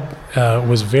that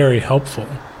was very helpful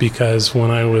because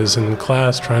when I was in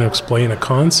class trying to explain a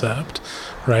concept,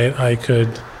 right, I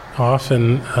could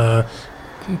often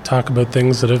talk about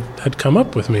things that had come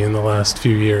up with me in the last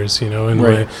few years, in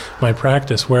right. my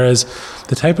practice. Whereas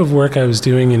the type of work I was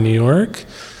doing in New York,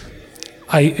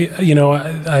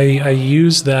 I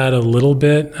use that a little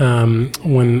bit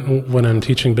when I'm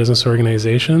teaching business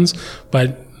organizations,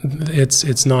 but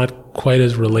it's not quite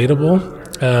as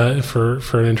relatable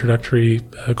for an introductory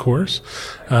course.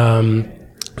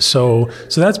 So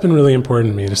that's been really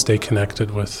important to me to stay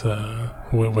connected with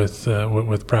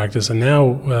practice. And now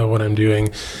what I'm doing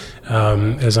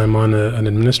is I'm on an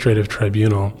administrative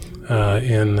tribunal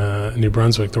in New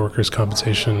Brunswick, the Workers'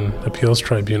 Compensation Appeals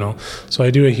Tribunal. So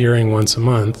I do a hearing once a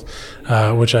month,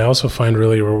 which I also find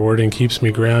really rewarding, keeps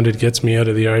me grounded, gets me out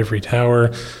of the ivory tower,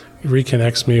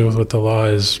 reconnects me with what the law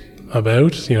is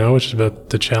about, which is about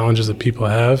the challenges that people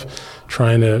have,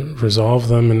 trying to resolve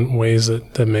them in ways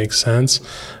that make sense.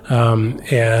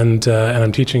 And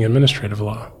I'm teaching administrative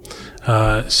law.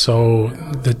 So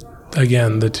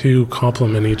the two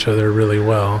complement each other really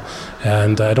well.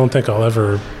 And I don't think I'll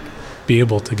ever be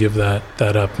able to give that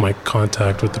up, my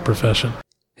contact with the profession.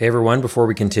 Hey everyone, before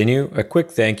we continue, a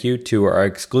quick thank you to our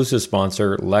exclusive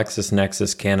sponsor,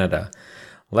 LexisNexis Canada.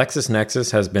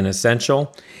 LexisNexis has been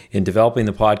essential in developing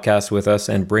the podcast with us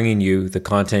and bringing you the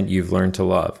content you've learned to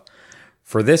love.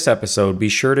 For this episode, be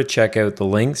sure to check out the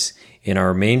links in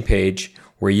our main page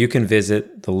where you can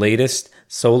visit the latest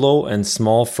solo and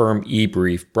small firm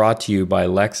e-brief brought to you by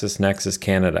LexisNexis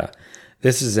Canada.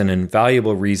 This is an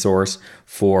invaluable resource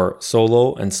for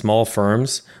solo and small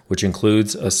firms, which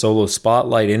includes a solo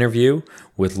spotlight interview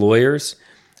with lawyers,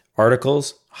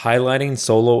 articles highlighting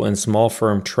solo and small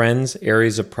firm trends,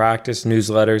 areas of practice,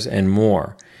 newsletters, and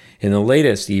more. In the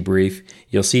latest e-brief,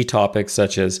 you'll see topics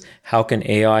such as how can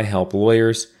AI help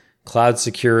lawyers, cloud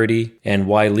security, and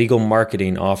why legal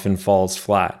marketing often falls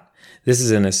flat. This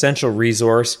is an essential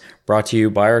resource brought to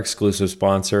you by our exclusive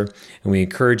sponsor, and we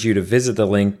encourage you to visit the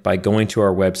link by going to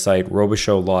our website,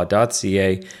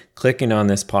 robichaudlaw.ca, clicking on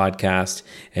this podcast,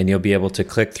 and you'll be able to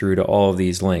click through to all of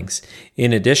these links.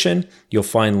 In addition, you'll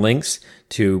find links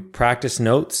to practice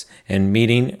notes and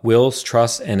meeting wills,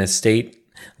 trusts, and estate,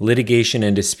 litigation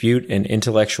and dispute, and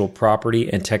intellectual property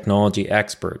and technology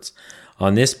experts.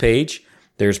 On this page,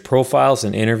 there's profiles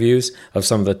and interviews of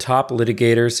some of the top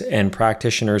litigators and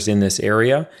practitioners in this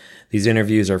area. These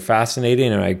interviews are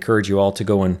fascinating, and I encourage you all to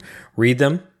go and read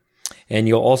them. And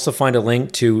you'll also find a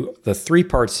link to the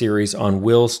 3-part series on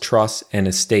wills, trusts, and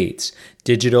estates,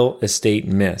 Digital Estate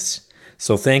Myths.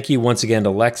 So thank you once again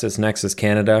to LexisNexis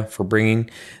Canada for bringing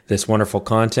this wonderful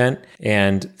content,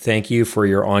 and thank you for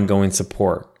your ongoing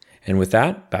support. And with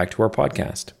that, back to our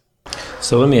podcast.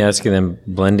 So let me ask you then,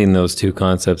 blending those two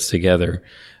concepts together,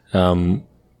 what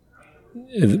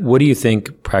do you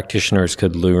think practitioners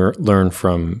could learn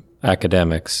from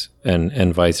academics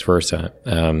and vice versa?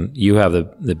 You have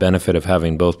the benefit of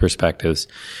having both perspectives.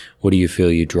 What do you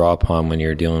feel you draw upon when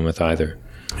you're dealing with either?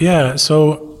 Yeah,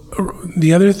 so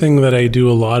the other thing that I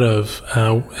do a lot of,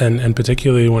 and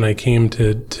particularly when I came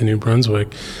to New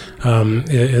Brunswick,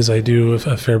 is I do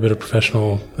a fair bit of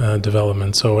professional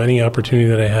development. So any opportunity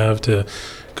that I have to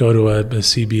go to a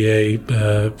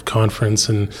CBA conference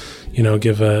and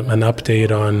give an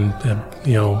update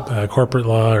on corporate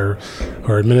law or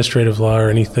administrative law or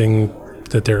anything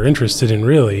that they're interested in,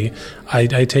 really,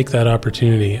 I take that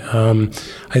opportunity.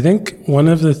 I think one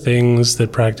of the things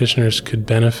that practitioners could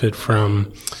benefit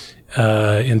from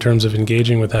in terms of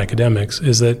engaging with academics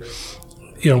is that,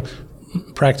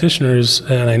 practitioners,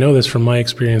 and I know this from my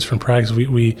experience from practice,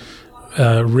 we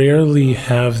rarely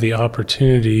have the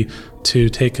opportunity to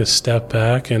take a step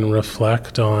back and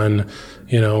reflect on,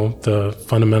 the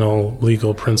fundamental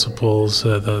legal principles,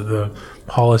 the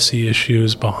policy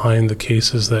issues behind the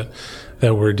cases that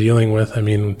we're dealing with. I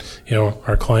mean,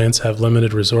 our clients have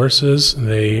limited resources.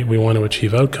 We want to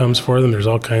achieve outcomes for them. There's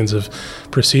all kinds of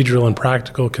procedural and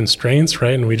practical constraints,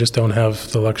 right? And we just don't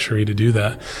have the luxury to do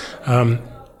that.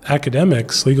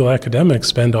 Legal academics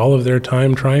spend all of their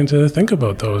time trying to think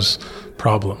about those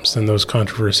problems and those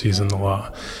controversies in the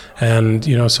law. And,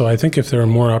 so I think if there were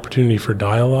more opportunity for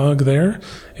dialogue there,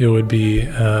 it would be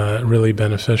really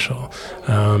beneficial.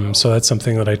 So that's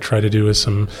something that I try to do with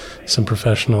some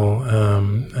professional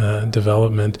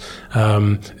development.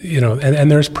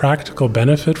 And there's practical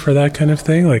benefit for that kind of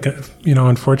thing. Like,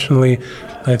 unfortunately,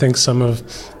 I think some of,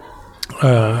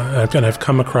 and I've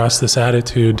come across this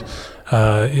attitude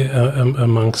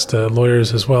amongst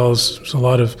lawyers as well as a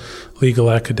lot of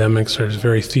legal academics are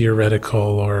very theoretical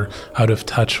or out of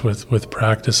touch with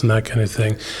practice and that kind of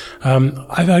thing.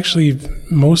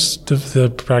 Most of the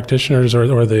practitioners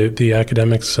or the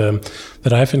academics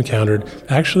that I've encountered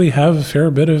actually have a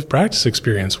fair bit of practice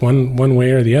experience, one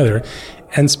way or the other,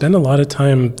 and spend a lot of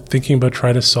time thinking about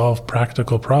trying to solve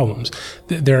practical problems.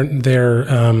 They're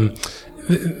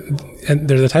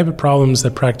the type of problems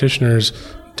that practitioners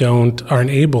aren't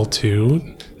able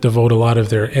to devote a lot of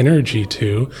their energy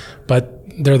to, but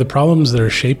they're the problems that are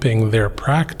shaping their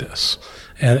practice.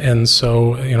 And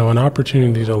so, an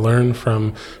opportunity to learn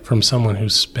from someone who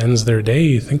spends their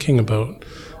day thinking about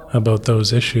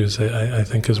those issues, I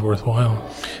think is worthwhile.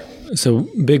 So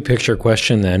big picture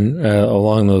question then,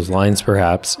 along those lines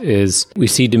perhaps, is we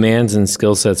see demands and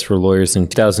skill sets for lawyers in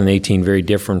 2018 very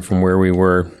different from where we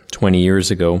were 20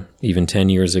 years ago, even 10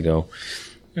 years ago.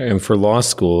 And for law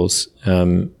schools,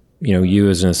 you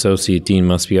as an associate dean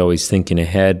must be always thinking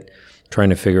ahead, trying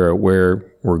to figure out where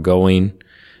we're going.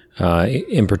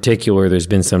 In particular, there's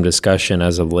been some discussion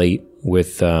as of late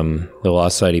with the Law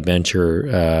Society bencher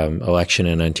election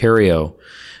in Ontario,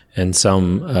 and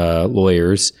some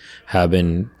lawyers have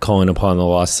been calling upon the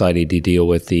Law Society to deal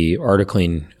with the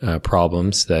articling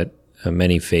problems that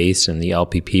many face in the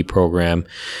LPP program.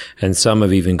 And some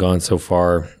have even gone so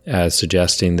far as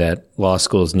suggesting that law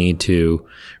schools need to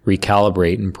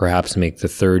recalibrate and perhaps make the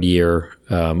third year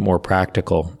more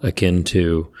practical, akin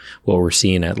to what we're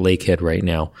seeing at Lakehead right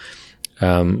now.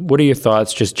 What are your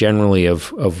thoughts just generally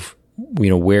of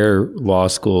where law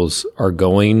schools are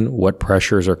going, what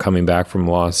pressures are coming back from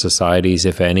law societies,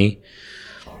 if any?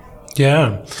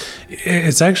 Yeah,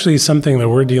 it's actually something that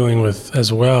we're dealing with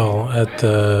as well at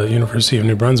the University of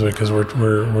New Brunswick, because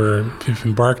we've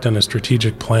embarked on a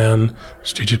strategic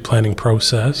planning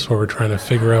process where we're trying to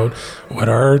figure out what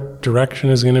our direction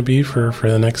is going to be for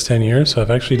the next 10 years. So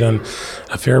I've actually done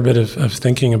a fair bit of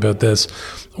thinking about this.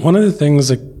 One of the things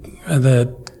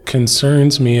that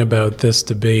concerns me about this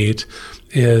debate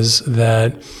is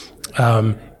that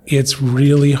it's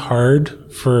really hard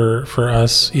for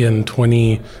us in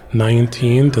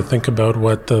 2019 to think about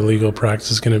what the legal practice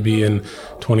is going to be in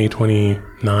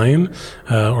 2029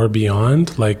 or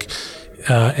beyond.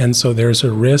 And so there's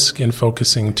a risk in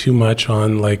focusing too much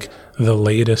on the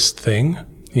latest thing,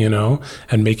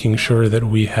 and making sure that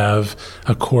we have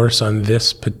a course on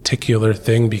this particular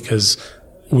thing because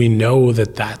we know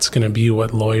that that's going to be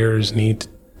what lawyers need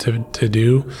to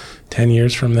do 10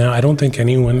 years from now. I don't think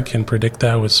anyone can predict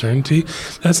that with certainty.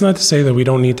 That's not to say that we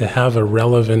don't need to have a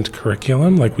relevant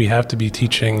curriculum, we have to be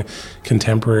teaching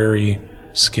contemporary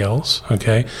skills,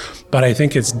 okay? But I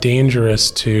think it's dangerous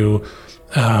to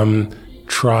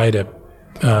try to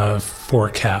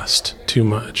forecast too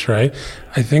much, right?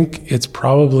 I think it's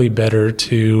probably better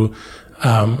to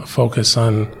focus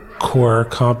on core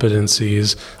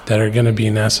competencies that are going to be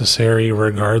necessary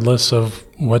regardless of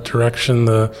what direction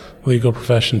the legal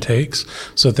profession takes.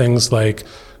 So things like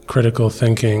critical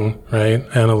thinking, right?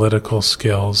 Analytical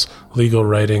skills, legal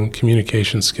writing,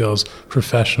 communication skills,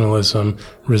 professionalism,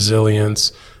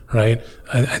 resilience, right?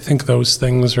 I think those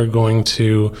things are going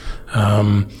to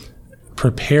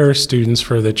prepare students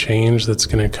for the change that's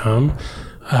going to come.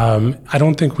 I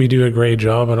don't think we do a great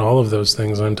job on all of those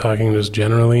things. I'm talking just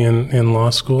generally in law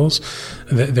schools.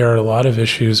 There are a lot of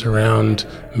issues around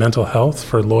mental health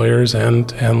for lawyers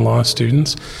and law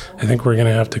students. I think we're going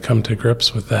to have to come to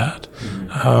grips with that.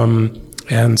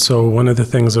 And so one of the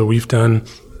things that we've done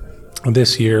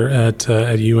this year at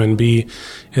UNB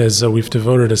is we've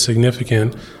devoted a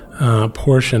significant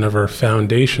portion of our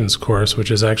foundations course,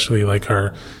 which is actually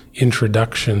our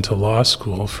introduction to law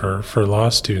school for law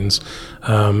students,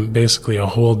 basically a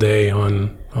whole day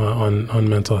on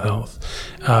mental health,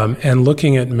 and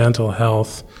looking at mental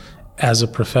health as a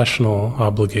professional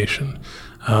obligation.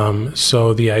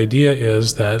 So the idea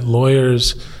is that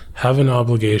lawyers have an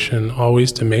obligation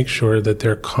always to make sure that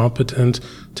they're competent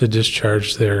to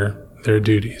discharge their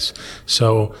duties.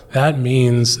 So that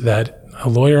means that a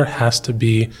lawyer has to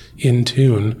be in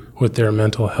tune with their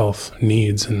mental health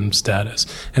needs and status.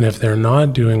 And if they're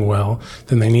not doing well,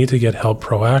 then they need to get help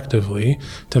proactively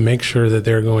to make sure that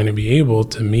they're going to be able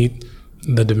to meet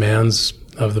the demands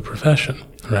of the profession,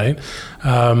 right?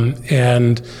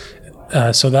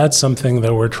 So that's something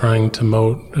that we're trying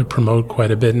to promote quite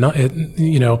a bit.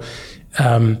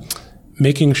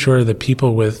 Making sure that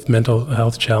people with mental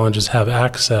health challenges have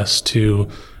access to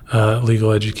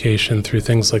legal education through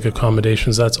things like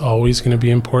accommodations, that's always going to be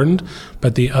important.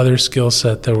 But the other skill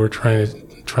set that we're trying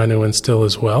to instill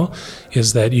as well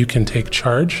is that you can take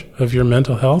charge of your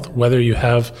mental health, whether you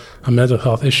have a mental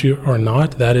health issue or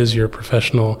not. That is your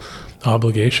professional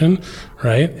obligation,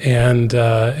 right?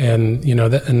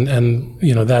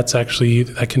 That's actually,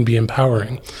 that can be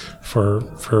empowering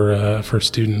for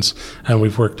students. And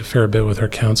we've worked a fair bit with our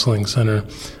counseling center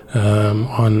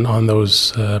on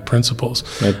those principles.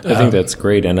 I think that's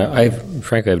great, and I've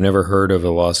never heard of a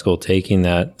law school taking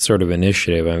that sort of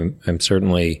initiative. I'm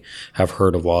certainly have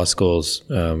heard of law schools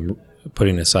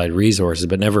putting aside resources,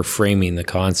 but never framing the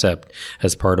concept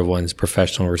as part of one's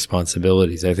professional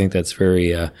responsibilities. I think that's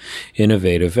very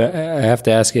innovative. I have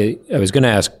to ask you, I was going to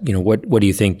ask, what do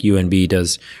you think UNB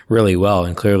does really well?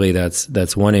 And clearly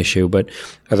that's one issue, but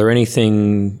are there any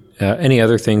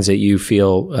other things that you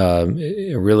feel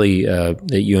really that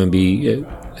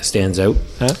UNB stands out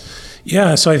at?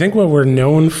 Yeah, so I think what we're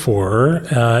known for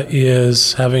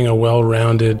is having a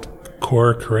well-rounded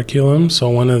core curriculum. So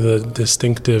one of the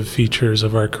distinctive features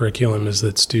of our curriculum is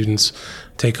that students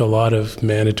take a lot of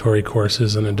mandatory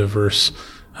courses in a diverse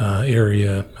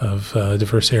areas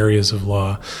of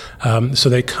law. So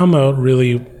they come out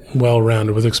really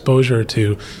well-rounded with exposure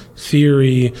to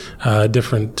theory,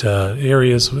 different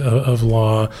areas of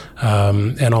law,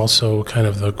 and also kind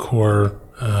of the core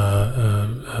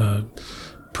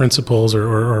principles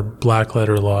or black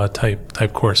letter law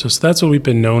type courses. So that's what we've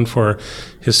been known for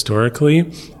historically,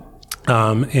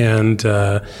 and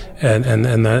that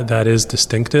is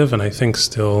distinctive, and I think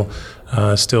still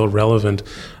relevant.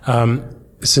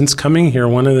 Since coming here,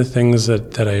 one of the things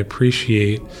that I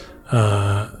appreciate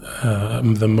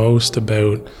the most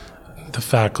about the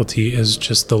faculty is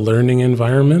just the learning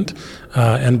environment,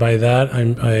 and by that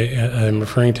I'm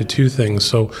referring to two things.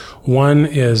 So one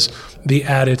is the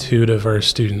attitude of our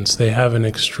students. They have an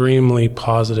extremely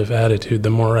positive attitude.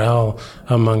 The morale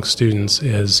among students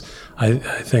is, I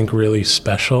think, really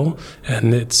special,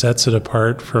 and it sets it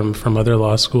apart from other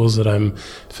law schools that I'm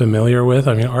familiar with.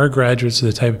 I mean, our graduates are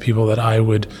the type of people that I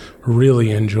would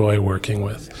really enjoy working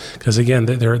with, because again,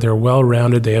 they're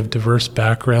well-rounded. They have diverse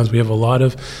backgrounds. We have a lot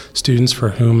of students for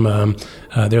whom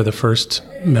they're the first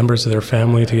members of their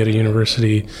family to get a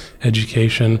university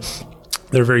education.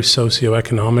 They're very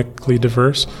socioeconomically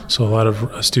diverse, so a lot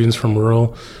of students from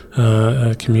rural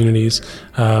communities,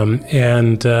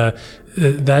 and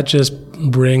that just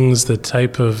brings the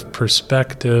type of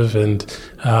perspective and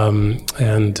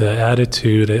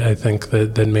attitude, I think,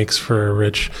 that makes for a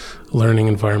rich learning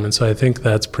environment. So I think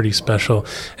that's pretty special.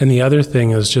 And the other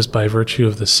thing is, just by virtue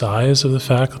of the size of the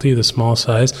faculty, the small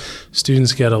size,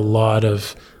 students get a lot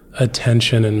of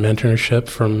attention and mentorship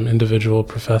from individual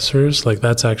professors. Like,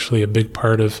 that's actually a big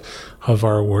part of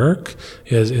our work,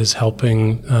 is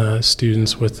helping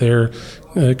students with their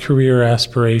career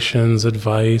aspirations,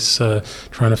 advice,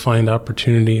 trying to find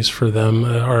opportunities for them.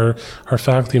 Our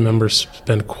faculty members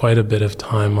spend quite a bit of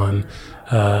time on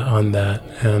that,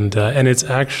 and it's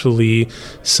actually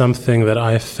something that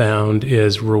I found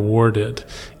is rewarded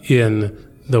in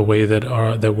the way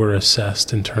that we're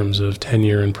assessed in terms of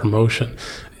tenure and promotion.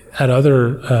 At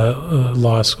other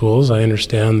law schools, I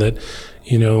understand that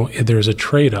there's a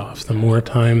trade-off. The more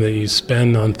time that you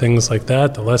spend on things like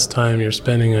that, the less time you're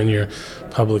spending on your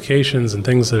publications and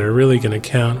things that are really going to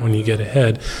count when you get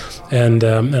ahead. And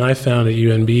I found at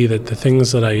UNB that the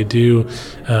things that I do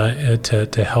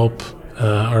to help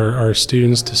our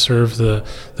students, to serve the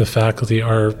faculty,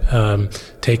 are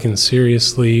taken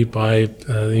seriously by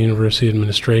the university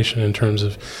administration in terms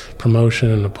of promotion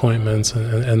and appointments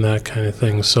and that kind of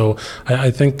thing. So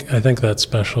I think that's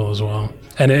special as well,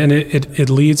 and it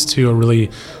leads to a really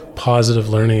positive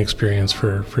learning experience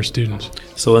for students.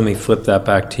 So let me flip that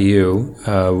back to you.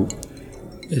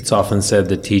 It's often said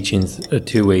that teaching's a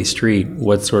two-way street.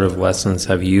 What sort of lessons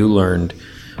have you learned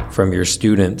from your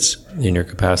students in your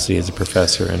capacity as a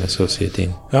professor and associate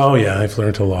dean? Oh yeah, I've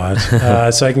learned a lot.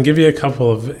 So I can give you a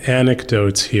couple of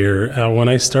anecdotes here. When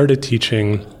I started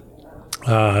teaching,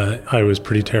 I was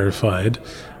pretty terrified.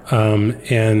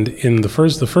 And in the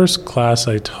first class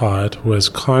I taught was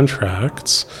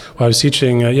contracts. Well, I was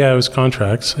teaching, it was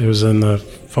contracts. It was in the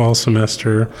fall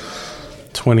semester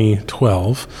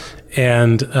 2012.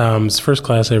 And it's the first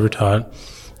class I ever taught.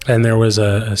 And there was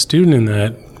a student in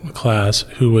that class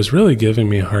who was really giving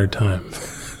me a hard time.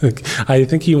 I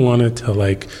think he wanted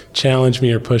to challenge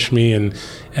me or push me, and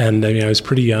I mean, I was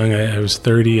pretty young. I was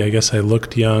 30. I guess I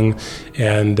looked young,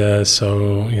 and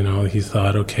so he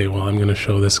thought, okay, well, I'm going to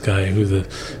show this guy who the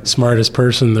smartest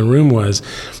person in the room was.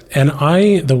 And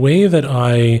the way that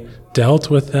I dealt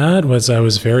with that was I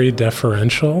was very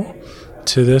deferential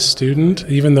to this student,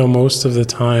 even though most of the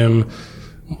time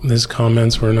his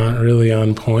comments were not really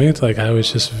on point. I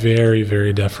was just very,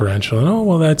 very deferential. And, oh,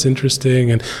 well, that's interesting.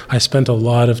 And I spent a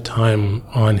lot of time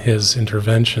on his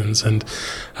interventions. And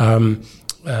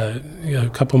a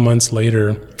couple months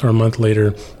later, or a month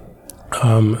later,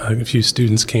 a few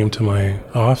students came to my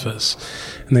office.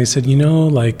 And they said,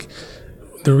 the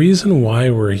reason why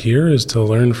we're here is to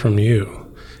learn from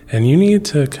you. And you need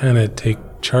to kind of take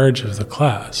charge of the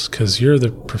class, because you're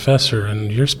the professor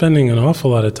and you're spending an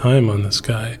awful lot of time on this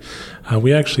guy.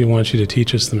 We actually want you to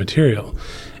teach us the material.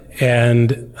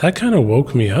 And that kind of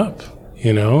woke me up,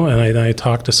 and I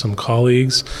talked to some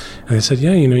colleagues, and they said,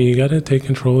 yeah, you got to take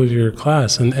control of your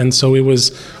class. And so it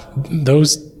was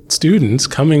those students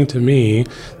coming to me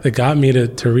that got me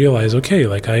to realize, okay,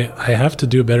 like I have to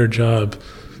do a better job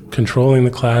controlling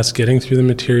the class, getting through the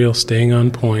material, staying on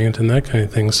point, and that kind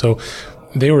of thing. So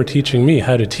they were teaching me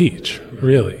how to teach,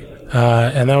 really.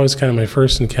 And that was kind of my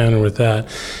first encounter with that.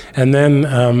 And then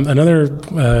another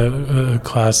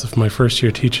class of my first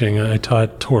year teaching, I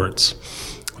taught torts.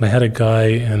 And I had a guy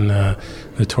in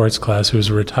the torts class who was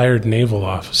a retired naval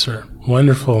officer,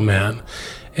 wonderful man.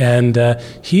 And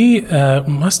he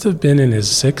must have been in his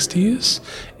 60s,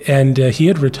 and he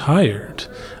had retired.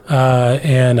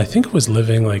 And I think was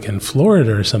living like in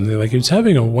Florida or something. Like he was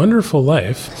having a wonderful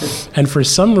life. And for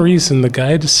some reason, the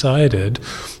guy decided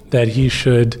that he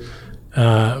should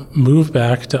move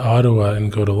back to Ottawa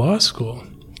and go to law school.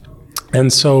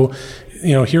 And so,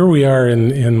 here we are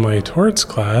in my torts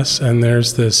class, and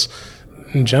there's this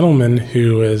gentleman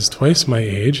who is twice my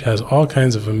age, has all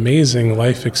kinds of amazing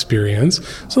life experience.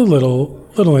 It's a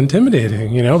little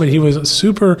intimidating, but he was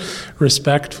super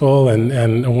respectful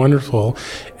and wonderful.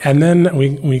 And then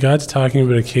we got to talking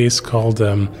about a case called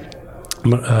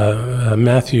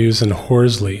Matthews and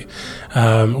Horsley,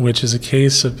 which is a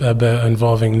case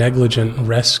involving negligent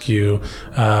rescue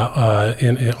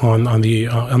on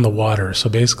the water. So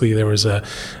basically, there was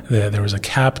a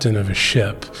captain of a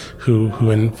ship who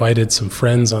invited some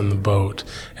friends on the boat,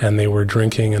 and they were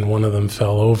drinking, and one of them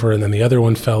fell over, and then the other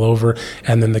one fell over,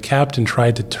 and then the captain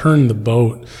tried to turn the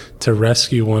boat to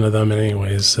rescue one of them. And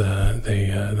anyways,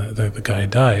 the guy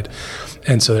died,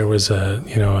 and so there was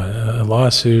a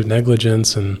lawsuit,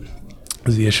 negligence, and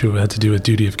the issue had to do with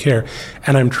duty of care.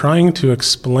 And I'm trying to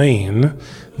explain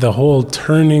the whole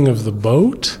turning of the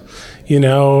boat,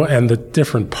 and the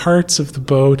different parts of the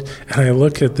boat. And I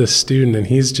look at this student, and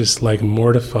he's just like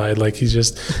mortified, like he's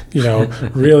just,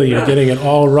 really, you're getting it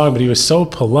all wrong. But he was so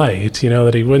polite,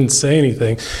 that he wouldn't say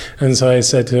anything. And so I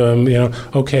said to him,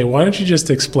 okay, why don't you just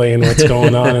explain what's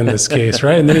going on in this case,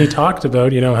 right? And then he talked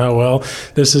about, how, well,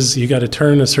 this is, you got to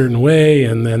turn a certain way,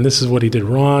 and then this is what he did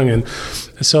wrong. And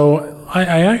so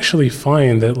I actually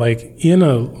find that, like, in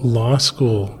a law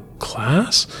school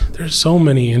class, there's so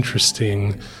many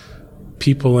interesting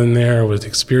people in there with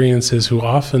experiences who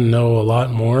often know a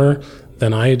lot more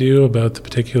than I do about the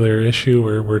particular issue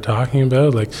we're talking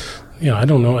about. Like, I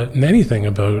don't know anything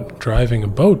about driving a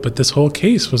boat, but this whole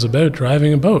case was about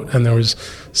driving a boat, and there was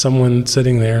someone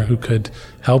sitting there who could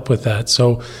help with that.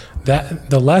 So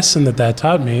that the lesson that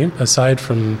taught me, aside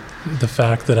from the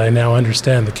fact that I now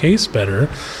understand the case better,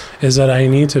 is that I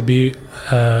need to be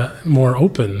more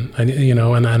open,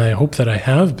 and I hope that I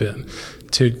have been,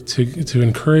 to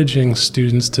encouraging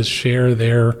students to share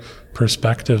their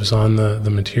perspectives on the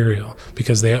material,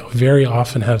 because they very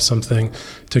often have something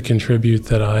to contribute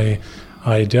that I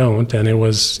don't. And it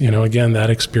was, again,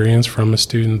 that experience from a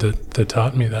student that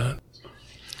taught me that.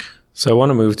 So I want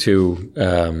to move to,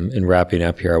 in wrapping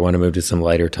up here, I want to move to some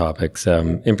lighter topics.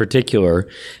 In particular,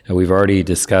 we've already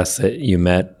discussed that you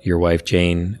met your wife,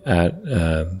 Jane, at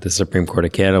the Supreme Court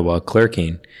of Canada while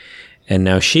clerking. And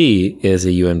now she is a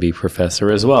UNB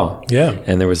professor as well. Yeah.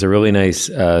 And there was a really nice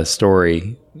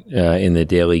story in the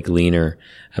Daily Gleaner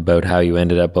about how you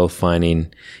ended up both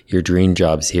finding your dream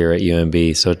jobs here at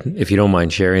UNB. So if you don't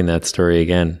mind sharing that story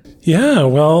again. Yeah,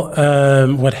 well,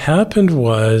 what happened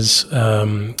was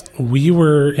we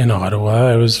were in Ottawa.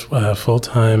 I was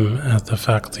full-time at the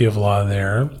Faculty of Law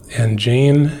there, and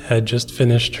Jane had just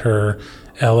finished her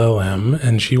LLM,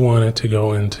 and she wanted to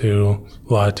go into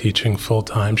law teaching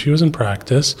full-time. She was in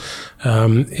practice,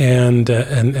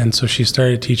 and so she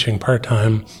started teaching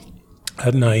part-time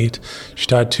at night. She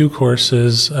taught 2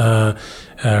 courses,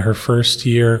 her first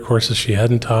year courses she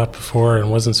hadn't taught before and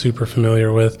wasn't super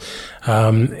familiar with.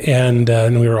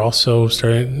 And we were also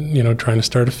trying to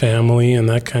start a family and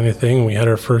that kind of thing. We had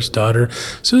our first daughter.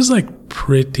 So it was like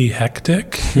pretty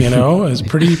hectic, it was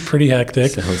pretty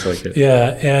hectic. Sounds like it.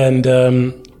 Yeah.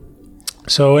 And,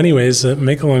 so anyways,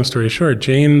 make a long story short,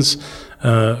 Jane's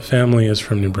family is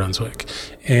from New Brunswick,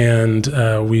 and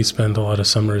we spend a lot of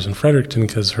summers in Fredericton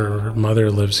because her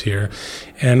mother lives here.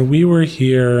 And we were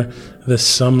here the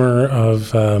summer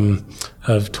of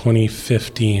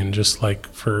 2015, just like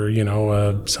for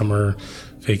a summer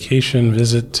vacation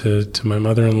visit to my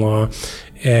mother-in-law,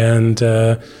 and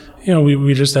we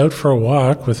were just out for a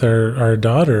walk with our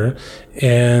daughter,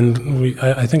 and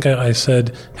I think I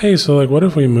said, hey, so like, what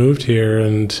if we moved here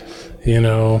and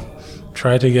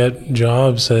try to get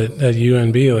jobs at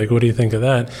UNB? Like, what do you think of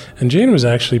that? And Jane was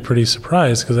actually pretty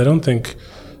surprised, because I don't think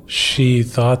she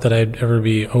thought that I'd ever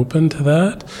be open to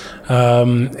that.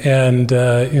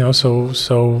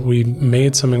 So we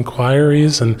made some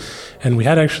inquiries, and we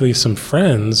had actually some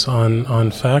friends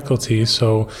on faculty.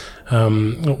 So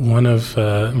one of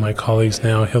my colleagues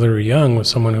now, Hillary Young, was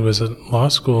someone who was at law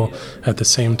school at the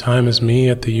same time as me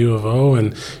at the U of O,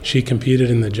 and she competed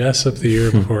in the Jessup the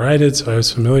year before I did, so I was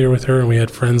familiar with her, and we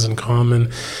had friends in common.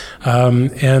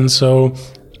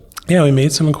 We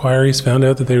made some inquiries, found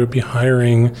out that they would be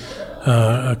hiring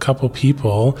a couple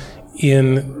people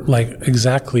in like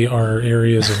exactly our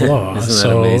areas of law. Isn't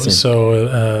that amazing?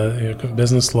 So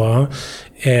business law,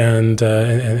 and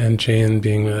Jane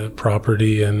being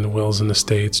property and wills and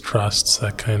estates, trusts,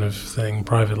 that kind of thing,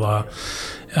 private law.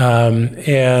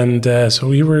 So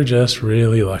we were just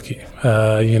really lucky,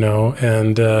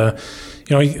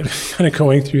 kind of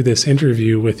going through this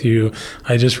interview with you,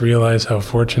 I just realized how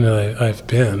fortunate I've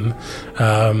been.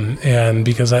 And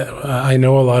because I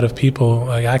know a lot of people,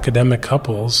 like academic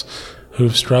couples,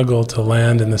 who've struggled to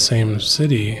land in the same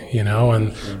city,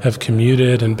 and have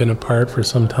commuted and been apart for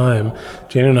some time.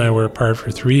 Jane and I were apart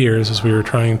for 3 years as we were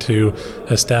trying to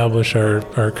establish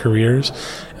our careers.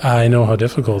 I know how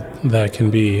difficult that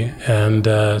can be. And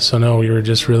we were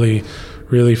just really,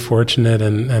 really fortunate,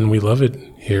 and we love it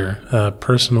here,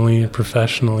 personally,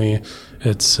 professionally.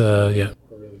 It's,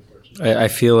 I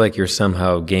feel like you're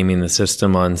somehow gaming the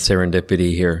system on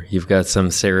serendipity here. You've got some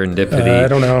serendipity I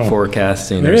don't know.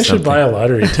 forecasting. Maybe or I should buy a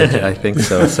lottery ticket. I think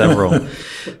so, several.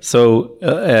 So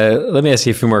let me ask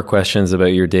you a few more questions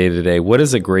about your day to day. What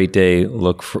does a great day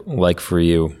look like for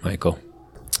you, Michael?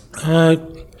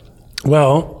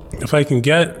 Well, if I can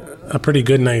get a pretty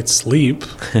good night's sleep,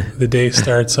 the day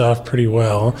starts off pretty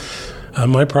well.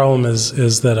 My problem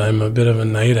is that I'm a bit of a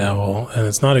night owl, and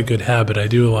it's not a good habit. I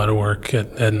do a lot of work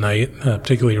at night,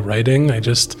 particularly writing.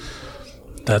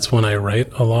 That's when I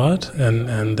write a lot,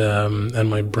 and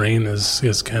my brain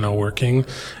is kind of working,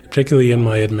 particularly in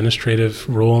my administrative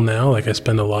role now. Like I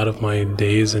spend a lot of my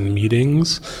days in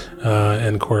meetings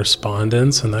and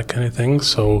correspondence and that kind of thing.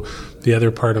 So the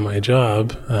other part of my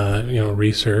job,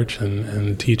 research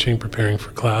and teaching, preparing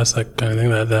for class, that kind of thing,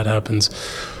 that happens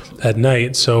at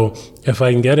night. So if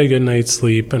I can get a good night's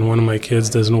sleep and one of my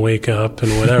kids doesn't wake up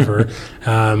and whatever,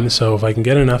 so if I can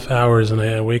get enough hours and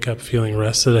I wake up feeling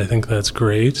rested, I think that's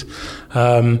great.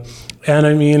 Having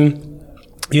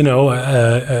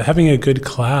a good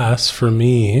class for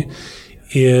me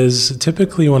is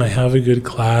typically when I have a good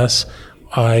class,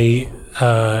 I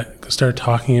start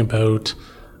talking about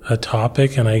a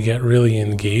topic and I get really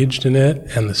engaged in it,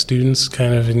 and the students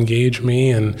kind of engage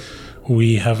me, and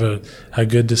we have a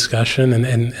good discussion,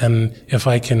 and if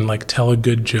I can like tell a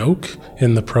good joke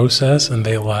in the process and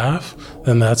they laugh,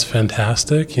 then that's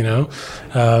fantastic,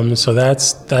 so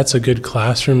that's a good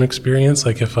classroom experience.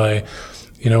 Like if I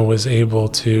was able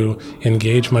to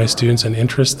engage my students and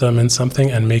interest them in something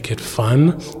and make it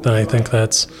fun, then I think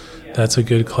that's a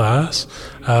good class.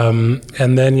 And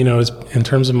then in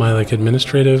terms of my like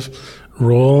administrative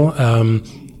role,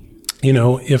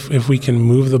 if we can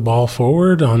move the ball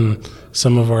forward on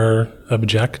some of our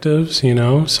objectives,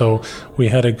 so we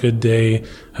had a good day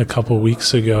a couple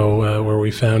weeks ago where we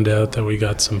found out that we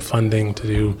got some funding to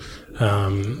do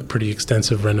pretty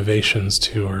extensive renovations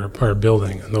to our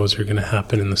building, and those are going to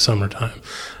happen in the summertime.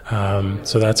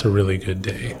 So that's a really good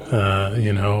day,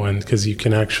 and because you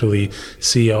can actually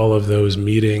see all of those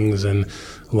meetings and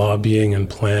lobbying and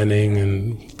planning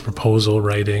and proposal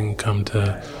writing come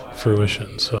to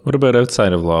fruition. So, what about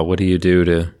outside of law? What do you do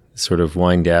to sort of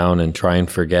wind down and try and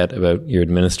forget about your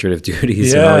administrative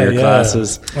duties and all your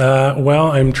classes?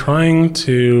 Well, I'm trying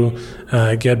to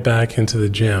get back into the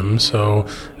gym. So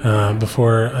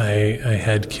before I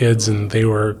had kids and they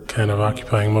were kind of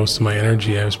occupying most of my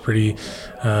energy, I was pretty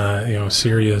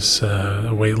serious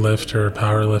weightlifter,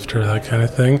 power lifter, that kind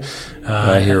of thing.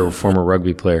 I hear a former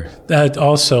rugby player. That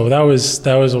was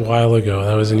a while ago.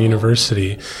 That was in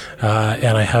university,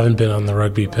 and I haven't been on the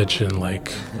rugby pitch in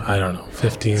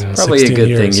 15, probably 16 a good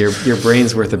years. Thing. Your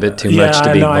brain's worth a bit too much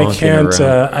to be bonking I can't.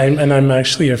 around. I'm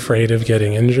actually afraid of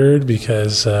getting injured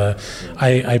because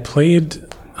I played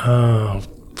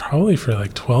probably for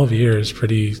 12 years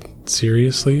pretty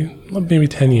seriously, maybe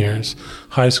 10 years,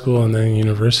 high school and then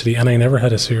university, and I never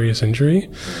had a serious injury.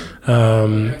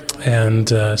 Again,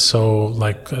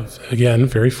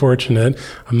 very fortunate.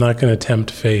 I'm not going to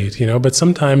tempt fate, but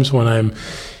sometimes when I'm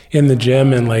in the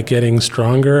gym and like getting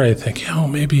stronger, I think,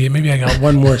 maybe I got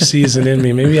one more season in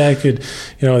me. Maybe I could,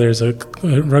 there's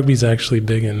rugby's actually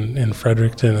big in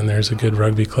Fredericton, and there's a good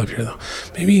rugby club here though.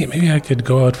 Maybe I could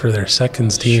go out for their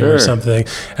seconds team or something.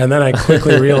 And then I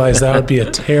quickly realized that would be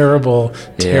a terrible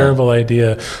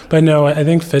idea. But no, I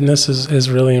think fitness is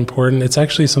really important. It's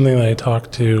actually something that I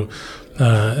talk to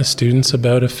students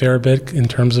about a fair bit in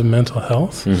terms of mental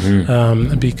health,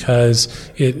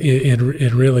 because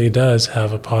it really does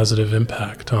have a positive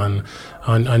impact on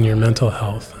your mental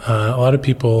health. A lot of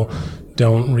people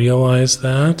don't realize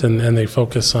that, and they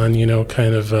focus on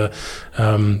kind of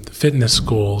fitness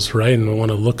goals, right? And want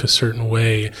to look a certain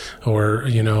way or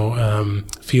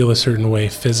feel a certain way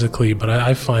physically. But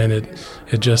I find it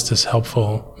just as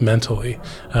helpful mentally.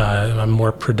 I'm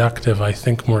more productive. I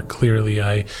think more clearly.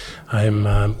 I'm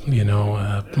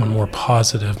more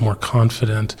positive, more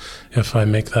confident if I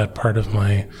make that part of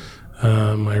my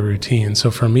routine.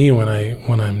 So for me, when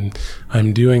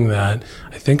I'm doing that,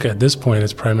 I think at this point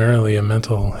it's primarily a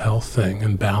mental health thing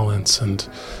and balance and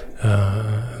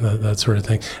that sort of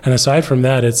thing. And aside from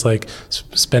that, it's like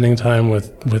spending time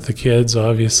with the kids,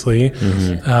 obviously.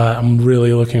 I'm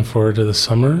really looking forward to the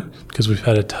summer because we've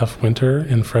had a tough winter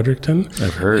in Fredericton.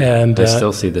 I've heard. And I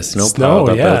still see the snow piled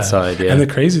up outside. Yeah. And the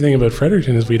crazy thing about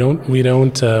Fredericton is we don't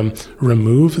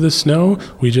remove the snow.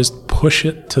 We just push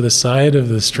it to the side of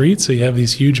the street. So you have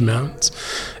these huge mountains,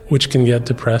 which can get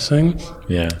depressing.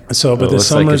 Yeah. So, but the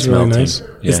summer's really nice.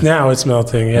 Yeah. It's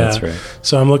melting. Yeah. That's right.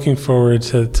 So I'm looking forward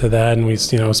to that, and we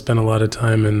spend a lot of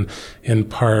time in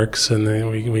parks, and then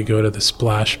we go to the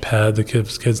splash pad. The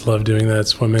kids love doing that.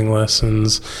 Swimming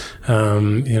lessons,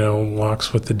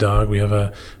 walks with the dog. We have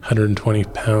a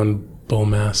 120-pound bull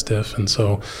mastiff, and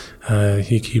so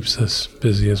he keeps us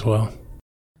busy as well.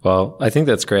 Well, I think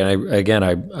that's great.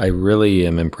 I really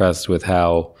am impressed with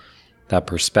how that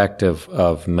perspective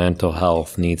of mental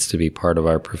health needs to be part of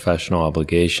our professional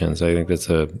obligations. I think it's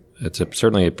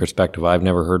certainly a perspective I've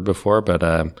never heard before, but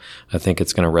I think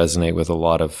it's going to resonate with a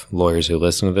lot of lawyers who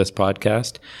listen to this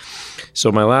podcast.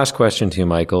 So my last question to you,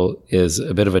 Michael, is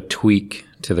a bit of a tweak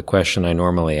to the question I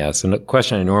normally ask. And the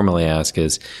question I normally ask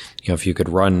is, if you could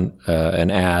run an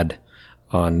ad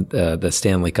on the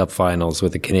Stanley Cup Finals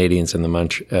with the Canadiens and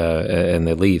and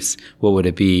the Leafs, what would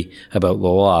it be about the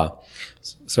law?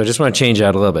 So I just want to change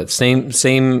that a little bit.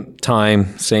 Same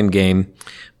time, same game,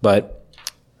 but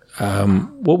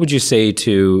what would you say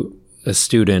to a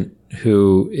student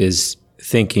who is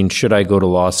thinking, should I go to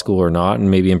law school or not? And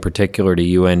maybe in particular to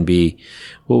UNB,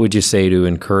 what would you say to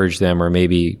encourage them or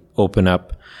maybe open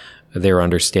up their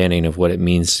understanding of what it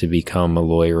means to become a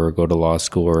lawyer or go to law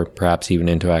school or perhaps even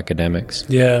into academics?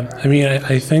 Yeah, I mean,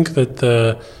 I think that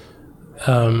the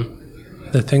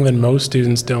thing that most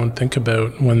students don't think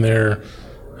about when they're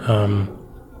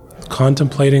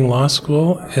contemplating law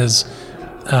school is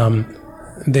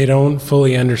they don't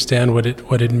fully understand what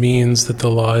it means that the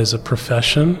law is a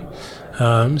profession.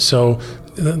 So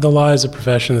the law is a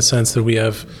profession in the sense that we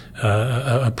have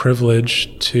a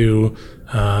privilege to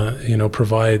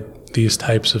provide these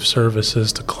types of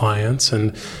services to clients,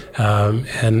 and I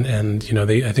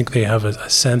think they have a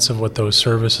sense of what those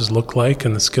services look like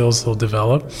and the skills they'll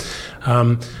develop.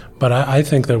 But I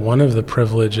think that one of the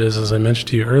privileges, as I mentioned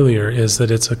to you earlier, is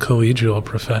that it's a collegial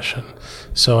profession.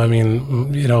 So I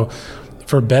mean,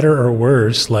 for better or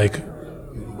worse, like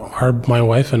my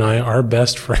wife and I, our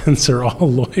best friends are all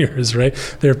lawyers, right?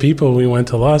 They're people we went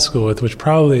to law school with, which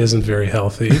probably isn't very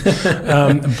healthy.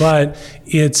 But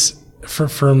it's,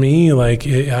 for me, like,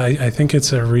 I think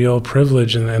it's a real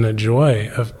privilege and a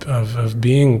joy of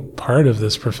being part of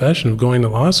this profession, of going to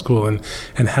law school and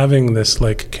having this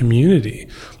like community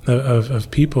of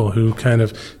people who kind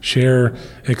of share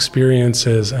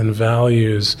experiences and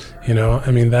values.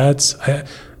 I mean,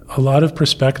 a lot of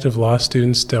prospective law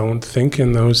students don't think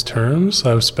in those terms,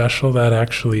 how special that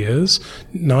actually is,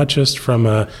 not just from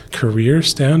a career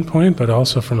standpoint, but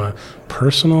also from a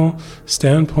personal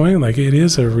standpoint. Like, it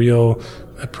is a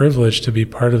privilege to be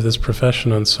part of this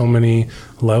profession on so many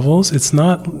levels. It's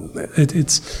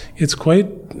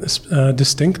quite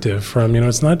distinctive from,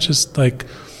 it's not just like,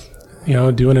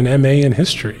 doing an MA in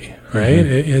history, right?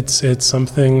 Mm-hmm. It's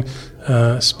something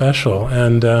special.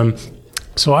 And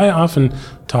so I often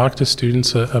talk to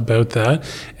students about that,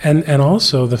 and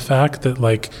also the fact that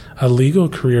like a legal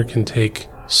career can take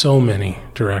so many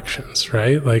directions,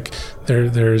 right? Like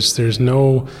there's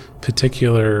no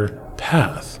particular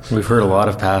path. We've heard a lot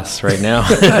of paths right now.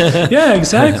 Yeah,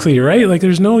 exactly, right? Like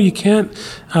you can't,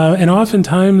 and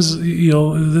oftentimes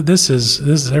this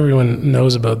is everyone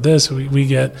knows about this. We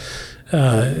get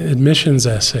admissions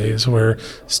essays where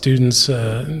students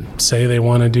say they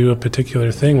want to do a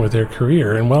particular thing with their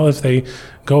career. And well, if they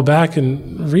go back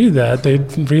and read that, they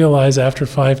realize after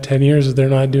 5-10 years that they're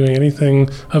not doing anything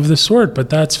of the sort, but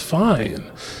that's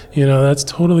fine. That's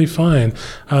totally fine.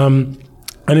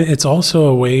 And it's also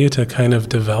a way to kind of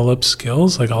develop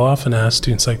skills. Like I'll often ask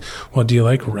students well, do you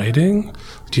like writing?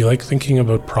 Do you like thinking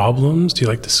about problems? Do you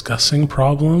like discussing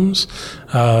problems?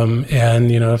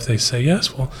 And, if they say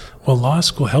yes, well, law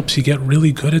school helps you get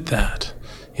really good at that.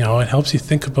 It helps you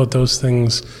think about those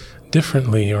things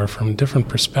differently or from different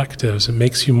perspectives. It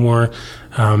makes you more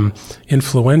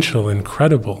influential and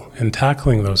credible in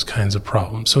tackling those kinds of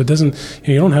problems. So it doesn't,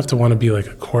 you don't have to want to be like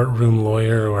a courtroom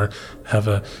lawyer or have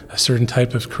a certain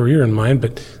type of career in mind,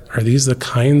 but are these the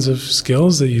kinds of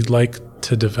skills that you'd like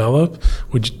to develop?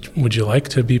 Would you like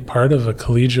to be part of a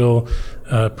collegial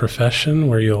profession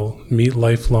where you'll meet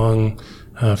lifelong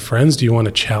friends? Do you want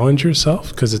to challenge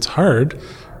yourself? Because it's hard,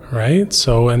 right?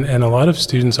 So, and a lot of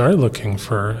students are looking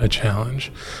for a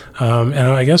challenge. And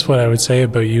I guess what I would say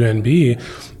about UNB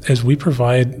is we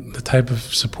provide the type of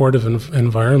supportive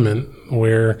environment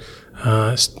where,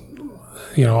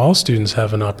 all students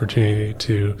have an opportunity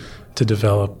to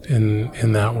develop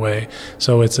in that way.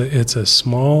 So it's a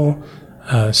small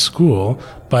school,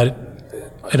 but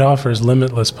it offers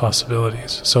limitless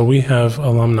possibilities. So we have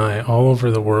alumni all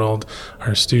over the world.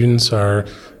 Our students are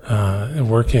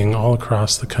working all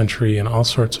across the country in all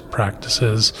sorts of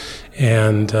practices.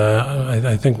 And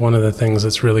I think one of the things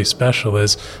that's really special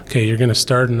is, okay, you're going to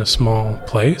start in a small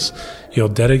place. You'll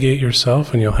dedicate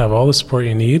yourself and you'll have all the support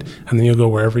you need, and then you'll go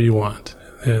wherever you want.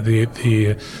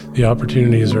 The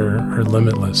opportunities are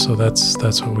limitless. So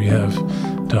that's what we have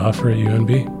to offer at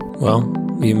UNB. Well,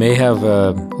 we may have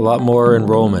a lot more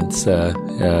enrollments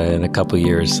in a couple of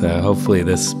years. Hopefully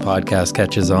this podcast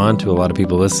catches on to a lot of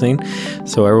people listening.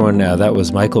 So everyone, that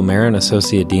was Michael Marin,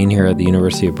 Associate Dean here at the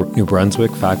University of New Brunswick,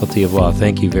 Faculty of Law.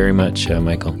 Thank you very much,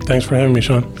 Michael. Thanks for having me,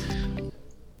 Sean.